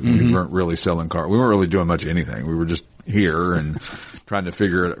public. Mm-hmm. We weren't really selling cars. We weren't really doing much of anything. We were just here and trying to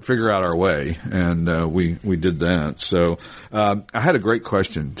figure out our way, and we did that. So I had a great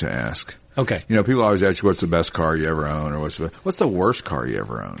question to ask. Okay. You know, people always ask you what's the best car you ever own, or what's the worst car you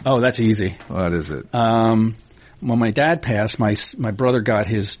ever owned? Oh, that's easy. What is it? When my dad passed, my brother got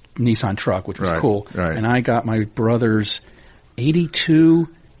his Nissan truck, which was Right, cool. right. And I got my brother's 82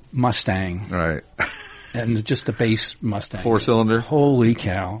 Mustang. Right. And just the base Mustang. 4-cylinder? Holy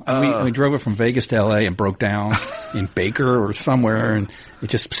cow. And we drove it from Vegas to LA and broke down in Baker or somewhere, and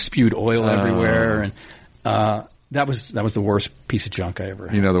it just spewed oil everywhere. And, that was the worst piece of junk I ever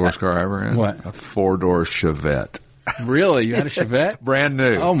had. You know the worst car I ever had? What? A 4-door Chevette. Really? You had a Chevette? Brand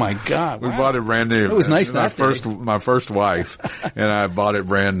new. Oh my God. We Wow. bought it brand new. It was nice my that day. my first wife, and I bought it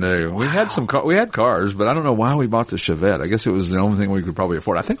brand new. We had we had cars, but I don't know why we bought the Chevette. I guess it was the only thing we could probably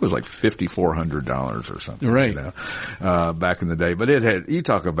afford. I think it was like $5,400 or something. Right. You know, back in the day. But it had, you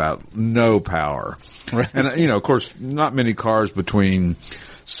talk about no power. Right. And, you know, of course, not many cars between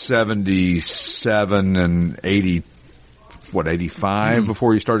 77 and 85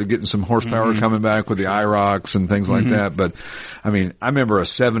 before you started getting some horsepower coming back with the IROCs and things like that. But I mean, I remember a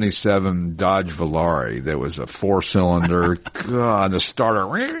 77 Dodge Volare that was a 4-cylinder. God, the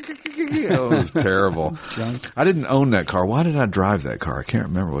starter. It was terrible. I didn't own that car. Why did I drive that car? I can't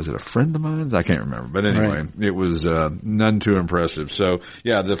remember. Was it a friend of mine's? I can't remember. But anyway, It was none too impressive. So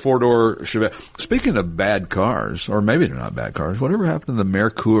yeah, the 4-door Chevette. Speaking of bad cars, or maybe they're not bad cars, whatever happened to the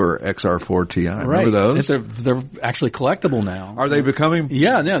Merkur XR4 Ti? Remember those? They're actually collectible now. Are they becoming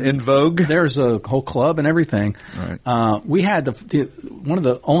in vogue? There's a whole club and everything. Right. We had one of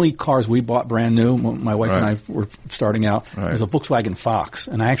the only cars we bought brand new when my wife and I were starting out was a Volkswagen Fox,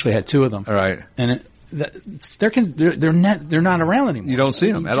 and I actually had two of them. Right. And they're not around anymore. You don't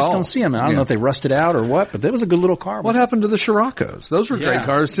see them at all. You don't see them. I don't know if they rusted out or what, but that was a good little car. What happened to the Scirocco's? Those were great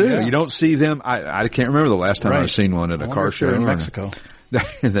cars too. Yeah. You don't see them. I can't remember the last time I've seen one at a car show in Mexico.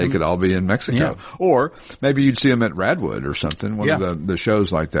 They could all be in Mexico. Yeah. Or maybe you'd see them at Radwood or something, one of the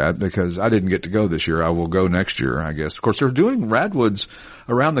shows like that, because I didn't get to go this year. I will go next year, I guess. Of course, they're doing Radwoods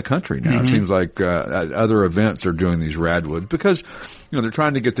around the country now. It seems like at other events are doing these Radwoods because, you know, they're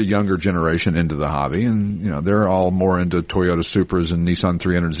trying to get the younger generation into the hobby, and, you know, they're all more into Toyota Supras and Nissan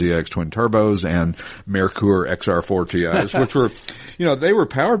 300ZX twin turbos and Merkur XR4 TIs, which were, you know, they were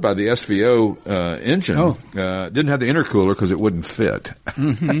powered by the SVO engine. Didn't have the intercooler because it wouldn't fit.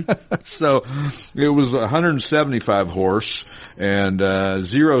 So it was 175 horse, and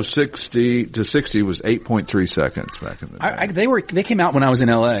 0-60 to 60 was 8.3 seconds back in the day. They came out when I was in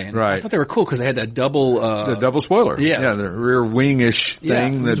LA. And Right. I thought they were cool because they had that double the double spoiler. Yeah. The rear wing-ish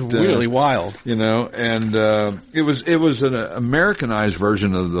thing it was really wild. You know, and it was an Americanized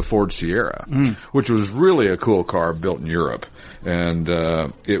version of the Ford Sierra, which was really a cool car built in Europe. And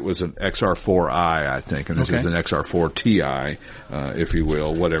it was an XR4i, I think, and this is an XR4 Ti, if you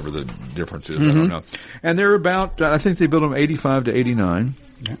will, whatever the difference is, I don't know. And they're about, I think they built them 85 to 89.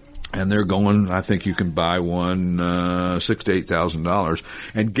 Yeah. And they're going, I think you can buy one, $6,000 to $8,000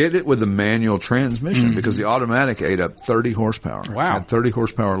 and get it with a manual transmission because the automatic ate up 30 horsepower. Wow. And 30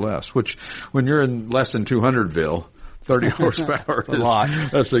 horsepower less, which when you're in less than 200-ville, 30 horsepower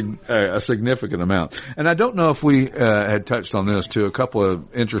is a significant amount. And I don't know if we had touched on this too, a couple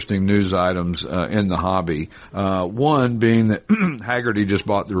of interesting news items in the hobby. One being that Hagerty just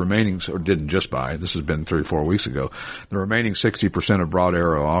bought the remaining, or didn't just buy, this has been 3 or 4 weeks ago, the remaining 60% of Broad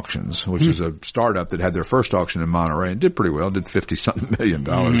Arrow Auctions, which is a startup that had their first auction in Monterey and did pretty well, did $50-something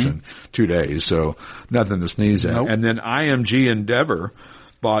million in 2 days, so nothing to sneeze at. And then IMG Endeavor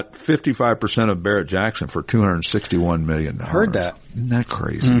bought 55% of Barrett Jackson for $261 million. Heard that. Isn't that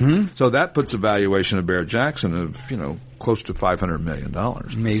crazy? So that puts the valuation of Barrett Jackson of, you know, close to $500 million.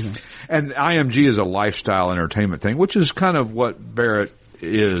 Amazing. And IMG is a lifestyle entertainment thing, which is kind of what Barrett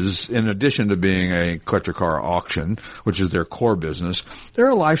is, in addition to being a collector car auction, which is their core business. They're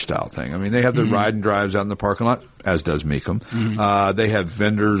a lifestyle thing. I mean, they have the ride and drives out in the parking lot, as does Mecum. They have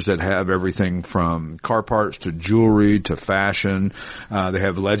vendors that have everything from car parts to jewelry to fashion. They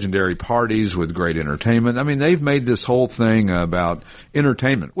have legendary parties with great entertainment. I mean, they've made this whole thing about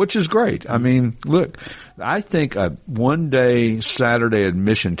entertainment, which is great. I mean, look, I think a one-day Saturday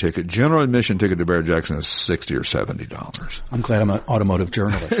admission ticket, general admission ticket to Barrett Jackson is $60 or $70. I'm glad I'm an automotive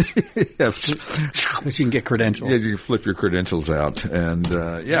journalist. But you can get credentials. Yeah, you flip your credentials out, and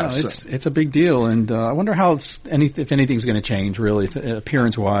it's a big deal. And I wonder how if anything's going to change, really,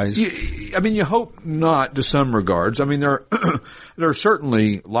 appearance wise. I mean, you hope not to some regards. I mean, there are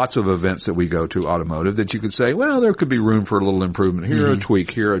certainly lots of events that we go to automotive that you could say, well, there could be room for a little improvement here, a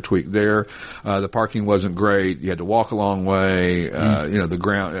tweak here, a tweak there. The parking wasn't great. You had to walk a long way. The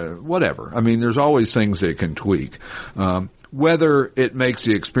ground, whatever. I mean, there's always things that can tweak. Whether it makes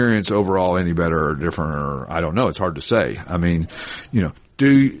the experience overall any better or different, or I don't know. It's hard to say. I mean,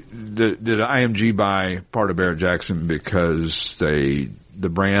 did IMG buy part of Barrett Jackson because the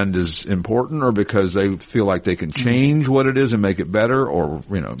brand is important, or because they feel like they can change what it is and make it better, or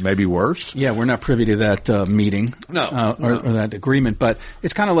maybe worse? Yeah, we're not privy to that meeting, or that agreement. But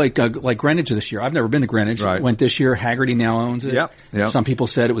it's kind of like Greenwich this year. I've never been to Greenwich. Right. Went this year. Haggerty now owns it. Yep. Some people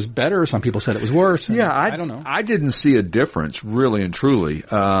said it was better. Some people said it was worse. I don't know. I didn't see a difference, really and truly.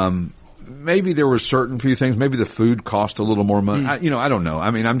 Maybe there were certain few things. Maybe the food cost a little more money. I don't know.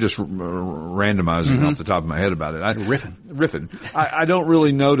 I mean, I'm just randomizing off the top of my head about it. Riffing. I don't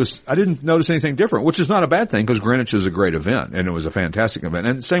really notice. I didn't notice anything different, which is not a bad thing, because Greenwich is a great event, and it was a fantastic event.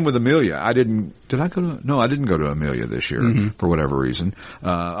 And same with Amelia. I didn't go to Amelia this year for whatever reason.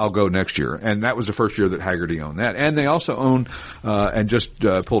 I'll go next year. And that was the first year that Haggerty owned that. And they also own, and just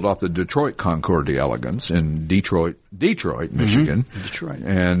pulled off the Detroit Concours d'Elegance in Detroit, Michigan. Detroit.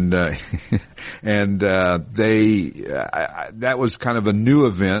 And that was kind of a new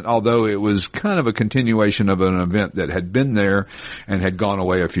event, although it was kind of a continuation of an event that had been there and had gone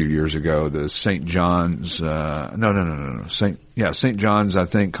away a few years ago. The St. John's, St. John's, I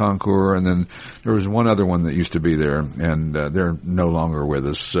think, Concours, and then there was one other one that used to be there, and they're no longer with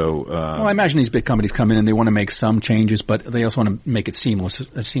us. So, I imagine these big companies come in and they want to make some changes, but they also want to make it seamless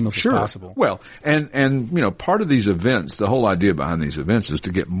as possible. Well, and part of these events, the whole idea behind these events is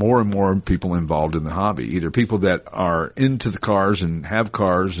to get more and more people involved in the hobby, either people that are into the cars and have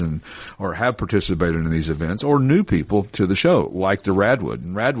cars or have participated in these events, or new people to the show, like the Radwood.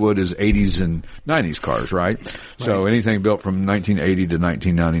 And Radwood is 80s and 90s cars, right? So anything built from 1980 to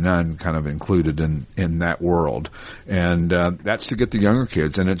 1999 kind of included in that world. And that's to get the younger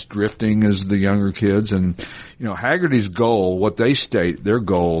kids, and it's drifting as the younger kids. And Haggerty's goal, what they state their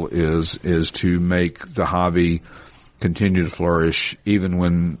goal is to make the hobby continue to flourish even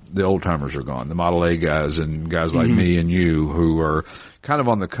when the old timers are gone, the Model A guys and guys like me and you, who are kind of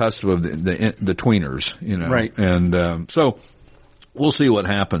on the cusp of the tweeners, Right. And so we'll see what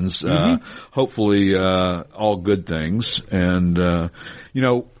happens. Hopefully, all good things. And,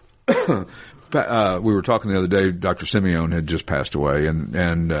 we were talking the other day, Dr. Simeone had just passed away,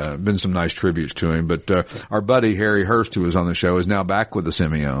 and been some nice tributes to him. But our buddy Harry Hurst, who was on the show, is now back with the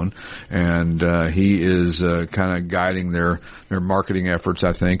Simeone, and he is kind of guiding their marketing efforts,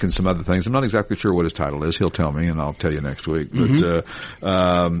 I think, and some other things. I'm not exactly sure what his title is. He'll tell me, and I'll tell you next week. But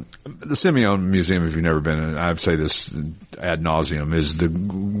the Simeone Museum, if you've never been in, I say this ad nauseum, is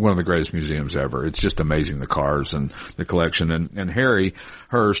one of the greatest museums ever. It's just amazing, the cars and the collection. And Harry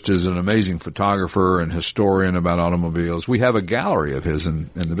Hurst is an amazing photographer and historian about automobiles. We have a gallery of his in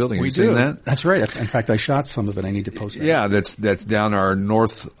the building. Have you seen that? That's right. In fact, I shot some of it. I need to post that. Yeah, that's down our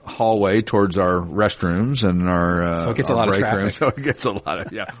north hallway towards our restrooms and our so it gets a lot of traffic. Room. So it gets a lot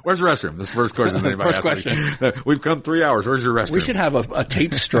of Where's the restroom? That's the first question. First question. We've come 3 hours. Where's your restroom? We should have a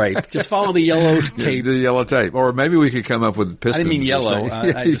tape stripe. Just follow the yellow tape. The yellow tape, or maybe we could come up with pistons. I didn't mean yellow.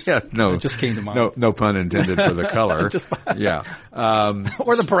 No, it just came to mind. No pun intended for the color.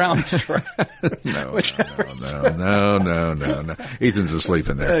 Or the brown stripe. No. Ethan's asleep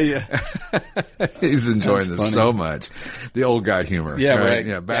in there. He's enjoying this so much. The old guy humor. Yeah, right.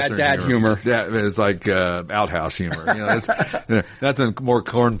 Yeah, dad humor. Yeah, it's like outhouse humor. Nothing more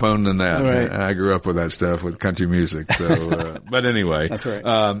cornpone than that. Right. I grew up with that stuff with country music. So, but anyway, that's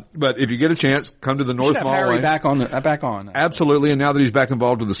right. But if you get a chance, come to the North Mall. Harry back on. Absolutely. And now that he's back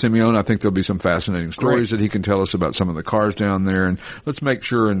involved with the Simeone, I think there'll be some fascinating stories that he can tell us about some of the cars down there. And let's make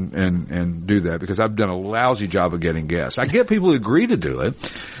sure and do that, because I've done a lousy job of getting guests. I get people who agree to do it,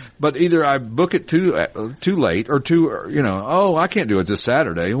 but either I book it too late, or I can't do it this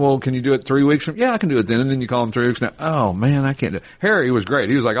Saturday. Well, can you do it 3 weeks from? Yeah, I can do it then. And then you call him 3 weeks now. Oh man, I can't do it. Harry was great.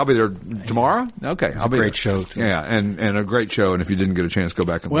 He was like, I'll be there tomorrow. Okay. I'll be there. Great show too. Yeah. And a great show. And if you didn't get a chance, go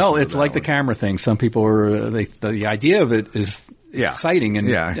back and listen to it's like the camera thing. Some people are, the idea of it is exciting and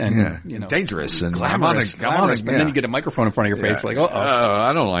dangerous and glamorous. But then you get a microphone in front of your face, like,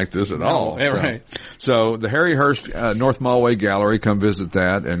 I don't like this at all. Yeah, right. So the Harry Hurst North Mallway Gallery, come visit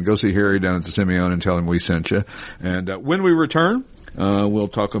that and go see Harry down at the Simeone and tell him we sent you. And when we return, We'll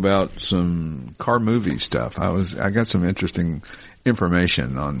talk about some car movie stuff. I got some interesting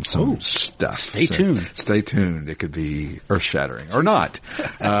information on some stuff. Stay tuned. Stay tuned. It could be earth-shattering or not.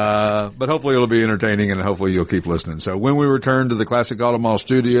 But hopefully it'll be entertaining and hopefully you'll keep listening. So when we return to the Classic Auto Mall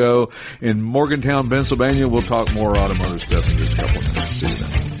studio in Morgantown, Pennsylvania, we'll talk more automotive stuff in just a couple of minutes. See you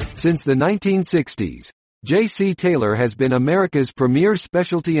then. Since the 1960s, J.C. Taylor has been America's premier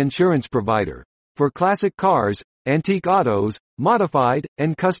specialty insurance provider for classic cars, antique autos, modified,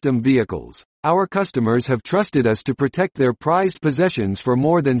 and custom vehicles. Our customers have trusted us to protect their prized possessions for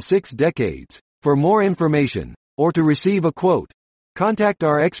more than 6 decades. For more information, or to receive a quote, contact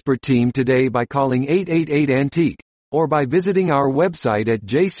our expert team today by calling 888-ANTIQUE, or by visiting our website at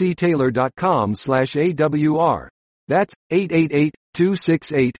jctaylor.com/AWR. That's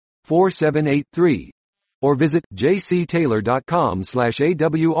 888-268-4783. Or visit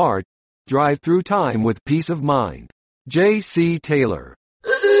jctaylor.com/AWR. Drive through time with peace of mind. J.C. Taylor.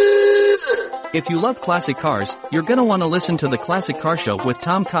 If you love classic cars, you're gonna want to listen to the Classic Car Show with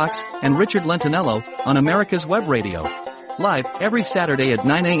Tom Cox and Richard Lentinello on America's Web Radio. Live every Saturday at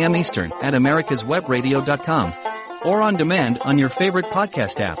 9 a.m. Eastern at americaswebradio.com. Or on demand on your favorite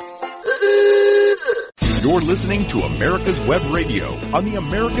podcast app. You're listening to America's Web Radio on the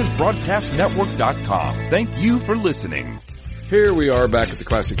AmericasBroadcastNetwork.com. Thank you for listening. Here we are back at the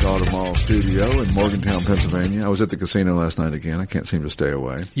Classic Auto Mall studio in Morgantown, Pennsylvania. I was at the casino last night again. I can't seem to stay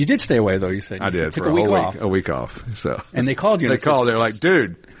away. You did stay away, though, you said. I did. Took for a week whole off. A week off. So. And they called you. They called. They're like,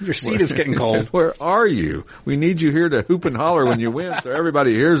 dude. Your seat is getting cold. Where are you? We need you here to hoop and holler when you win so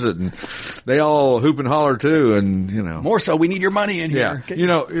everybody hears it. And they all hoop and holler too. And, you know. More so, we need your money in here. Yeah. You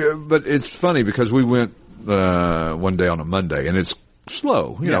know, but it's funny because we went one day on a Monday and it's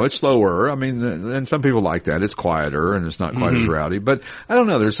slow. You know, it's slower. I mean, and some people like that. It's quieter and it's not quite as rowdy. But I don't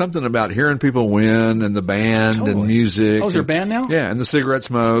know. There's something about hearing people win and the band and music. Oh, is there a band now? Yeah, and the cigarette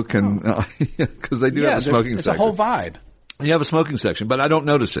smoke and because they do have a smoking section. It's a whole vibe. You have a smoking section, but I don't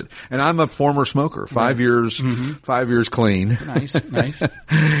notice it. And I'm a former smoker. 5 years, 5 years clean. Nice.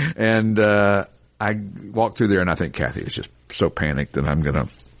 And I walk through there and I think Kathy is just so panicked that I'm going to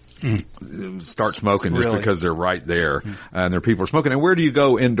start smoking just because they're right there and there are people smoking. And where do you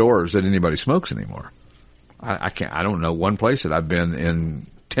go indoors that anybody smokes anymore? I don't know one place that I've been in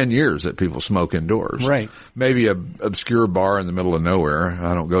 10 years that people smoke indoors. Right. Maybe a obscure bar in the middle of nowhere.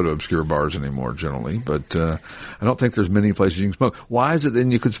 I don't go to obscure bars anymore generally, but I don't think there's many places you can smoke. Why is it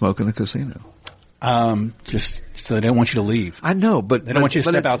then you could smoke in a casino? Just so they don't want you to leave. I know, but they don't want you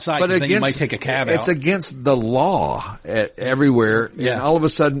to step outside because then you might take a cab out. It's against the law everywhere, and all of a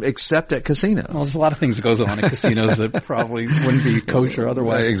sudden, except at casinos. Well, there's a lot of things that goes on at casinos that probably wouldn't be kosher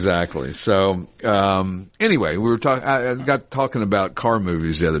otherwise. Exactly. So, anyway, we were I got talking about car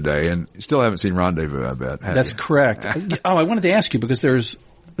movies the other day, and you still haven't seen Rendezvous, I bet. That's correct. I wanted to ask you because there's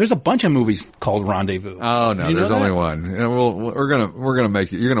a bunch of movies called Rendezvous. Oh no, there's only one. And we're gonna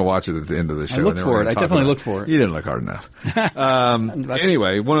make it. You're gonna watch it at the end of the show. I look for it. I definitely look for it. You didn't look hard enough.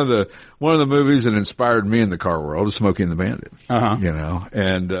 Anyway, one of the movies that inspired me in the car world is Smokey and the Bandit. You know,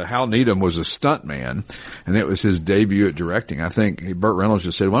 and Hal Needham was a stunt man, and it was his debut at directing. I think Burt Reynolds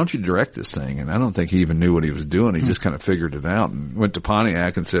just said, "Why don't you direct this thing?" And I don't think he even knew what he was doing. He just kind of figured it out and went to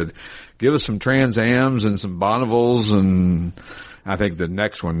Pontiac and said, "Give us some Trans Ams and some Bonnevilles." And I think the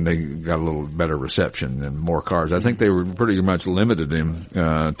next one, they got a little better reception and more cars. I think they were pretty much limited him,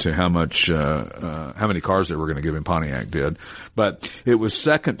 to how many cars they were going to give him. Pontiac did. But it was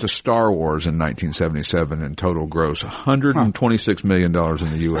second to Star Wars in 1977 in total gross, $126 million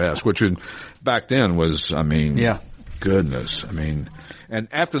in the U.S., which back then was, goodness. And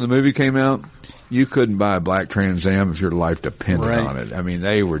after the movie came out, you couldn't buy a black Trans Am if your life depended on it. I mean,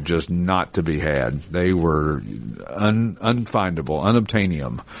 they were just not to be had. They were unfindable,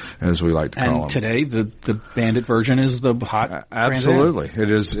 unobtainium, as we like to call them. And today, the Bandit version is the hot Absolutely.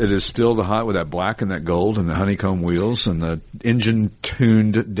 Trans Am. It is still the hot with that black and that gold and the honeycomb wheels and the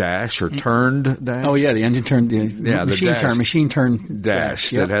engine-tuned dash or turned dash. Oh, yeah, the engine-turned, machine-turned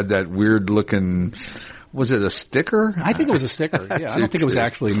dash that had that weird-looking... Was it a sticker? I think it was a sticker. Yeah, I don't think it was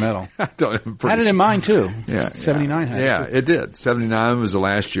actually metal. I had it in mine too. Yeah, 79 had it. Yeah, it did. 79 was the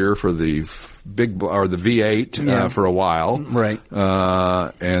last year for the the V8 for a while. Right.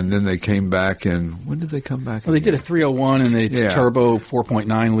 And then they came back and when did they come back? Well, they did a 301 and it's turbo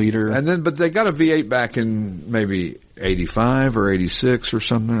 4.9 liter. And then, but they got a V8 back in maybe 85 or 86 or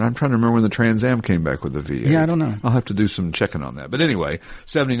something. I'm trying to remember when the Trans Am came back with the V8. Yeah, I don't know. I'll have to do some checking on that. But anyway,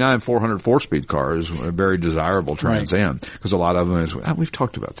 79 404-speed car is a very desirable Trans Am because a lot of them is, we've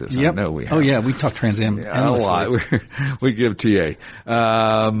talked about this. Yep. I know we have. Oh yeah, we talked Trans Am a lot. We give TA. They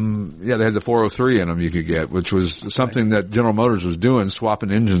had the 403 in them you could get, which was something that General Motors was doing,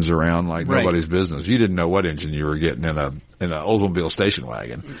 swapping engines around like nobody's business. You didn't know what engine you were getting in an Oldsmobile station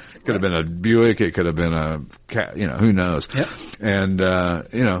wagon. It could have been a Buick. It could have been who knows. Yep. And,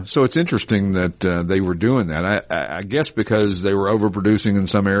 so it's interesting that, they were doing that. I guess because they were overproducing in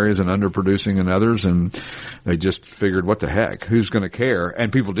some areas and underproducing in others, and they just figured, what the heck? Who's going to care?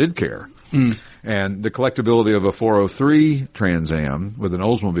 And people did care. And the collectability of a 403 Trans Am with an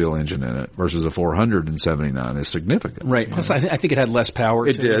Oldsmobile engine in it versus a 479 is significant. Right. Plus, I think it had less power.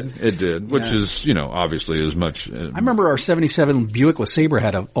 It did, which is, obviously as much. I remember our 77 Buick LeSabre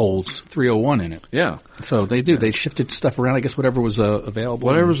had an Olds 301 in it. Yeah. So they do. They shifted stuff around, I guess, whatever was available.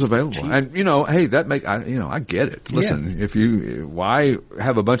 Whatever was available. Cheap. And, hey, I get it. Listen, why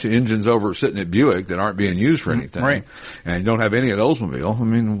have a bunch of engines over sitting at Buick that aren't being used for anything? Right. And you don't have any at Oldsmobile. I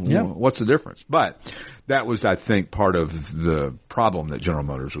mean, what's the difference? But that was, I think, part of the problem that General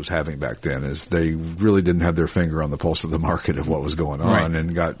Motors was having back then is they really didn't have their finger on the pulse of the market of what was going on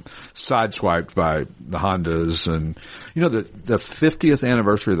and got sideswiped by the Hondas. And, the 50th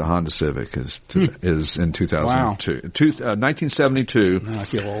anniversary of the Honda Civic is in 2002. Wow. 1972. I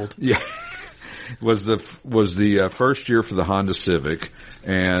feel old. Yeah. was the first year for the Honda Civic.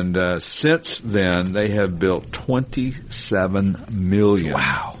 And, since then, they have built 27 million.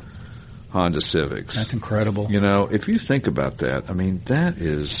 Wow. Honda Civics. That's incredible. If you think about that, I mean, that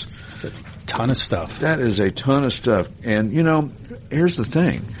is a ton of stuff. That is a ton of stuff. And, here's the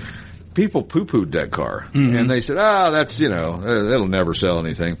thing. People poo-pooed that car. Mm-hmm. And they said, that's, it'll never sell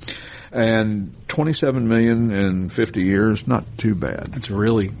anything. And 27 million in 50 years, not too bad. That's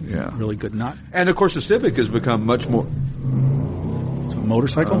really good. And of course the Civic has become much more. It's a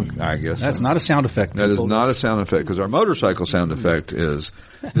motorcycle? I guess. That's not a sound effect. That is not a sound effect because our motorcycle sound effect is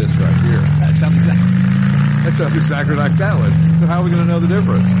this right here. That sounds exactly like that one. So how are we going to know the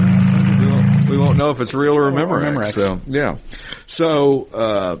difference? We won't know if it's real or Memorex. So, yeah.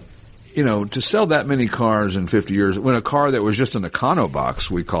 So, to sell that many cars in 50 years, when a car that was just an Econobox,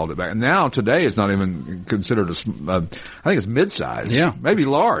 we called it back. And now today it's not even considered I think it's mid-size. Yeah. Maybe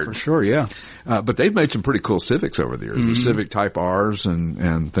large. For sure, yeah. But they've made some pretty cool Civics over the years. Mm-hmm. The Civic Type R's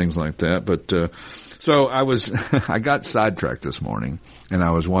and things like that. But, so I got sidetracked this morning and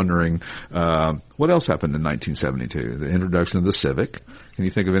I was wondering, what else happened in 1972? The introduction of the Civic. Can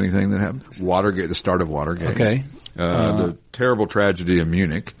you think of anything that happened? Watergate, the start of Watergate. Okay. The terrible tragedy in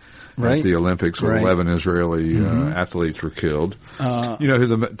Munich. Right. At the Olympics where 11 Israeli athletes were killed. You know who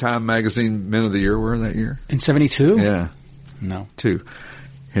the Time Magazine Men of the Year were that year? In 72? Yeah. No. 2.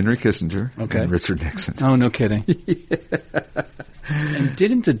 Henry Kissinger and Richard Nixon. Oh, no kidding. And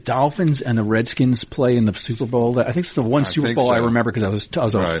didn't the Dolphins and the Redskins play in the Super Bowl? I think it's the one Super Bowl I remember because I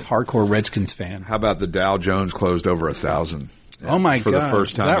was a hardcore Redskins fan. How about the Dow Jones closed over 1,000? Oh my God. For the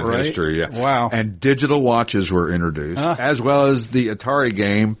first time in history, yeah. Wow. And digital watches were introduced, as well as the Atari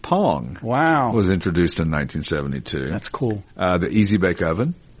game Pong. Wow. Was introduced in 1972. That's cool. The Easy Bake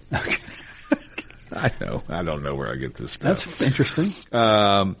Oven. Okay. I know. I don't know where I get this stuff. That's interesting.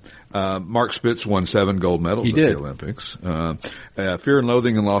 Mark Spitz won 7 gold medals at the Olympics. Fear and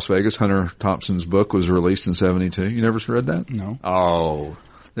Loathing in Las Vegas, Hunter Thompson's book was released in 72. You never read that? No. Oh.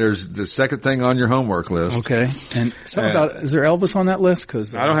 There's the second thing on your homework list. Okay. And is there Elvis on that list?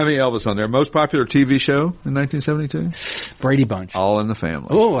 Cause, I don't have any Elvis on there. Most popular TV show in 1972? Brady Bunch. All in the Family.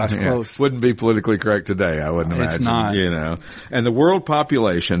 Oh, that's close. Wouldn't be politically correct today, I wouldn't imagine. It's not. And the world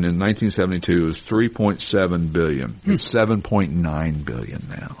population in 1972 is 3.7 billion. It's 7.9 billion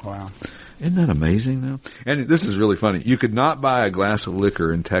now. Wow. Isn't that amazing though? And this is really funny. You could not buy a glass of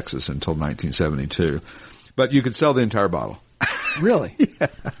liquor in Texas until 1972, but you could sell the entire bottle. Really?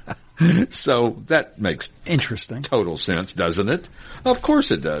 Yeah. So that makes interesting total sense, doesn't it? Of course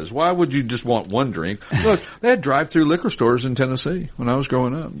it does. Why would you just want one drink? Look, they had drive-through liquor stores in Tennessee when I was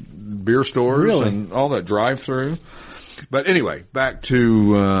growing up. Beer stores and all that drive-through. But anyway, back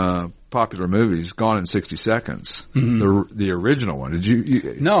to popular movies, Gone in 60 Seconds. Mm-hmm. The original one. Did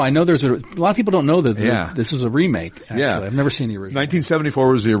you? No, I know there's a lot of people don't know that this is a remake, actually. Yeah. I've never seen the original.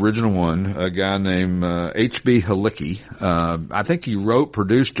 1974 was the original one. A guy named H.B. Halicki. I think he wrote,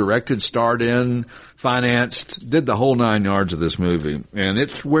 produced, directed, starred in, financed, did the whole 9 yards of this movie. And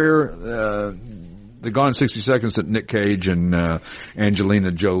it's where the Gone in 60 Seconds that Nick Cage and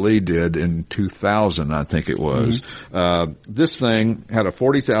Angelina Jolie did in 2000, I think it was. This thing had a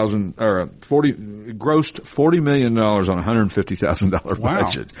grossed $40 million on a $150,000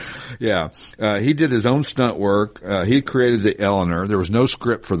 budget. Yeah. He did his own stunt work. He created the Eleanor. There was no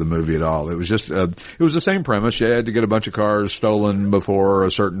script for the movie at all. It was just, it was the same premise. You had to get a bunch of cars stolen before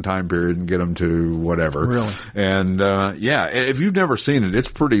a certain time period and get them to whatever. Really? And, yeah, if you've never seen it, it's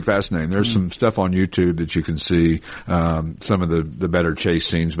pretty fascinating. There's some stuff on YouTube that you can see, some of the better chase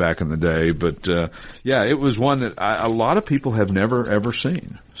scenes back in the day. But, yeah, it was one that a lot of people have never ever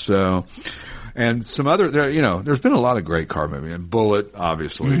seen. So, and some other, there's been a lot of great car movies. And Bullet,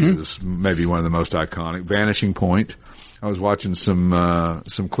 obviously, is maybe one of the most iconic. Vanishing Point. I was watching some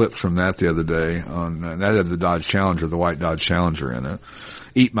clips from that the other day on, that had the Dodge Challenger, the white Dodge Challenger in it.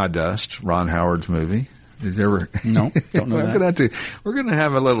 Eat My Dust, Ron Howard's movie. Did you ever? No, don't know that. We're gonna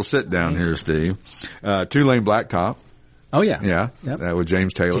have a little sit down here, Steve. Two-Lane Blacktop. Oh yeah. Yeah. Yep. With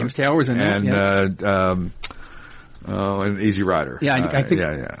James Taylor. James Taylor was in that. And, and Easy Rider. Yeah, I think.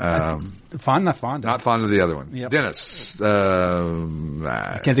 Not fond of the other one. Yep. Dennis.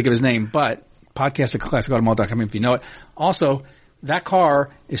 I can't think of his name, but podcast at classicautomall.com if you know it. Also, that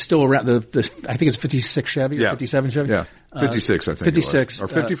car is still around I think it's 56 Chevy or 57 Chevy. Yeah. 56, I think. 56. Or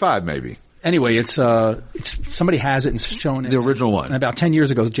 55 maybe. Anyway, it's somebody has it and shown it. The original one. And about 10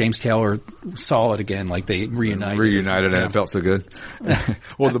 years ago, James Taylor saw it again, like they reunited. And it felt so good.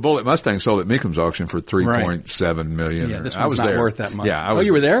 Well, the Bullet Mustang sold at Meekham's auction for $3.7 million. Yeah, this one's not worth that much. Yeah,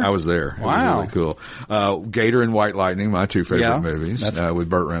 you were there? I was there. Wow. It was really cool. Gator and White Lightning, my two favorite movies, with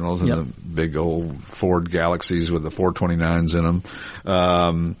Burt Reynolds and the big old Ford Galaxies with the 429s in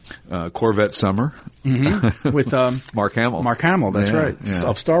them. Corvette Summer. With Mark Hamill. Mark Hamill, that's right. Yeah.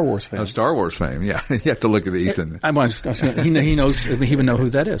 Of Star Wars fame. Of Star Wars fame, yeah. You have to look at Ethan. He knows, he even know who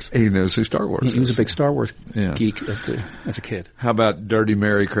that is. He knows who Star Wars is. He was a big Star Wars geek as a kid. How about Dirty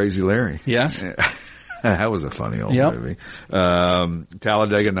Mary, Crazy Larry? Yes. That was a funny old movie.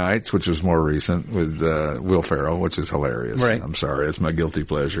 Talladega Nights, which was more recent, with Will Ferrell, which is hilarious. Right. I'm sorry, it's my guilty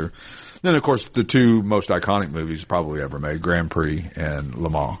pleasure. Then, of course, the two most iconic movies probably ever made, Grand Prix and Le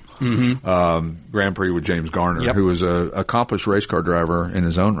Mans. Grand Prix with James Garner, who was an accomplished race car driver in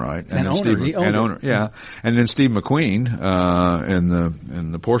his own right. And owner. Yeah. And then Steve McQueen,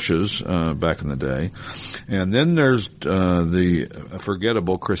 in the Porsches, back in the day. And then there's, the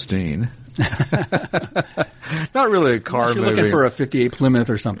forgettable Christine. Not really a car movie. You're looking for a 58 Plymouth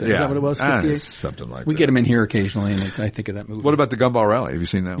or something. Yeah. Is that what it was? 58? Something like that. We get them in here occasionally, and I think of that movie. What about the Gumball Rally? Have you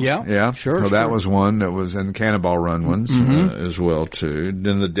seen that one? Yeah, sure. So that was one that was, and Cannonball Run ones as well too.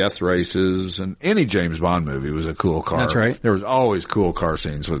 Then the Death Races, and any James Bond movie was a cool car. That's right. There was always cool car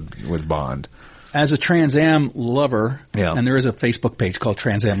scenes with Bond. As a Trans Am lover, and there is a Facebook page called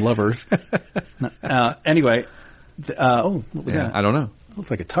Trans Am Lovers. Anyway, what was that? I don't know. It looked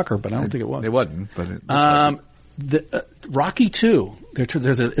like a Tucker, but I don't think it was. It wasn't, but it Rocky 2.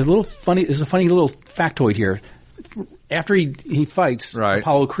 There's a funny little factoid here. After he fights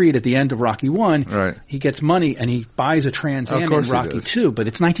Apollo Creed at the end of Rocky 1, he gets money and he buys a Trans Am in Rocky 2, but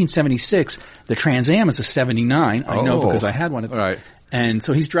it's 1976. The Trans Am is a 79. I know because I had one. And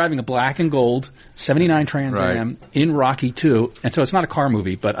so he's driving a black and gold 79 Trans Am in Rocky 2. And so it's not a car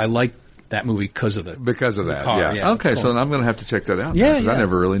movie, but I like that movie because of that. Car, okay, so I'm going to have to check that out. Because I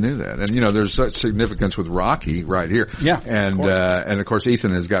never really knew that. And there's such significance with Rocky right here. Yeah. And of course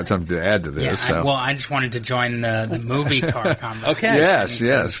Ethan has got something to add to this. Yeah, I just wanted to join the movie car conversation. Okay.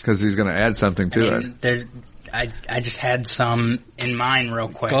 Yes, because he's going to add something to it. I just had some in mind real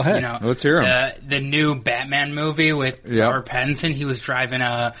quick. Go ahead. Let's hear them. The new Batman movie with Robert Pattinson. He was driving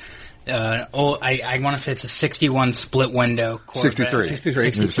I want to say it's a 61 split window Corvette.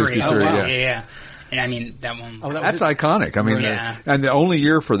 63. Oh, wow. Yeah. And I mean, that one. That's iconic. I mean, and the only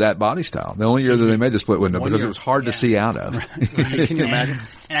year for that body style, the only year that they made the split window because it was hard to see out of. Can you imagine?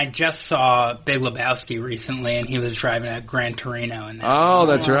 And I just saw Big Lebowski recently, and he was driving a Gran Torino. Oh,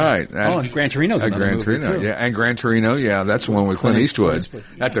 that's right. And Gran Torino's another movie too. Yeah, and Gran Torino, that's the one with Clint Eastwood.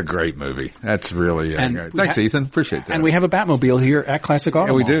 That's a great movie. That's really great. Thanks, Ethan. Appreciate that. And we have a Batmobile here at Classic Auto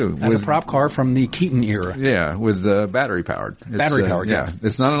Mall. We do. As a prop car from the Keaton era. Yeah, with battery powered. Yeah.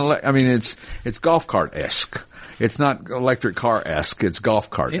 It's not it's golf cart-esque. It's not electric car-esque. It's golf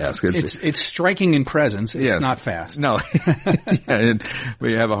cart-esque. It's striking in presence. It's not fast. No.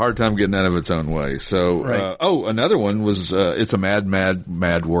 We have a hard time getting out of its own way. So, another one was, It's a Mad, Mad,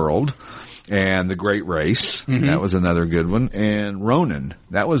 Mad World. And The Great Race, that was another good one. And Ronin,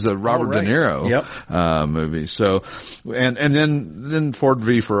 that was a Robert De Niro movie. So, and then Ford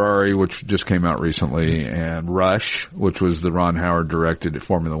v Ferrari, which just came out recently, and Rush, which was the Ron Howard directed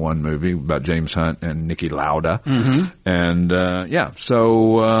Formula One movie about James Hunt and Niki Lauda. And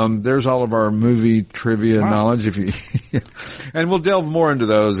so there's all of our movie trivia knowledge. If you and we'll delve more into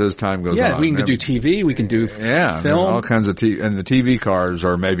those as time goes on. Yeah, we can do TV, we can do film, all kinds of TV, and the TV cars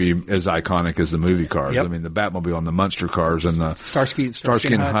are maybe as iconic as the movie cars. I mean, the Batmobile and the Munster cars and the Starsky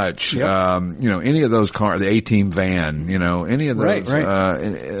and Hutch. Any of those cars, the A-Team van, any of those,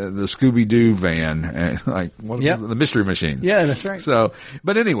 the Scooby-Doo van, the Mystery Machine. Yeah, that's right. So,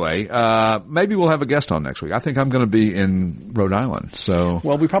 but anyway, maybe we'll have a guest on next week. I think I'm going to be in Rhode Island. So,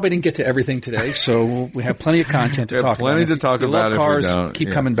 well, we probably didn't get to everything today, so we have plenty of content to talk about. Plenty to talk about. Cars, if we don't.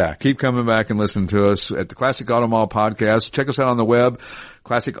 Keep coming back. Keep coming back and listen to us at the Classic Auto Mall podcast. Check us out on the web,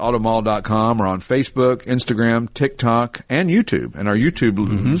 classicautomall.com, or on Facebook, Instagram, TikTok, and YouTube. And our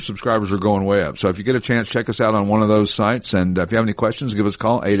YouTube subscribers are going way up. So if you get a chance, check us out on one of those sites. And if you have any questions, give us a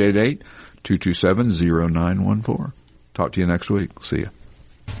call, 888-227-0914. Talk to you next week. See you.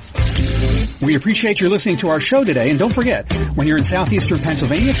 We appreciate your listening to our show today, and don't forget, when you're in southeastern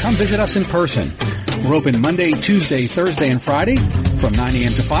Pennsylvania, come visit us in person. We're open Monday, Tuesday, Thursday, and Friday from 9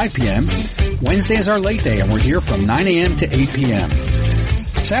 a.m. to 5 p.m. Wednesday is our late day, and we're here from 9 a.m. to 8 p.m.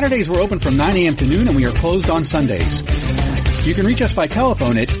 Saturdays we're open from 9 a.m. to noon, and we are closed on Sundays. You can reach us by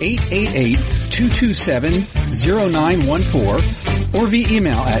telephone at 888-227-0914 or via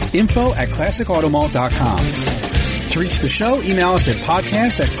email at info@classicautomall.com. To reach the show, email us at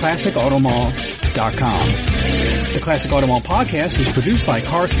podcast@classicautomall.com. The Classic Auto Mall podcast is produced by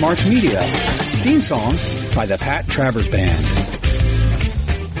Car Smarts Media. Theme song by the Pat Travers Band.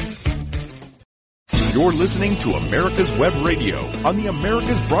 You're listening to America's Web Radio on the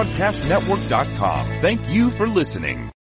AmericasBroadcastNetwork.com. Thank you for listening.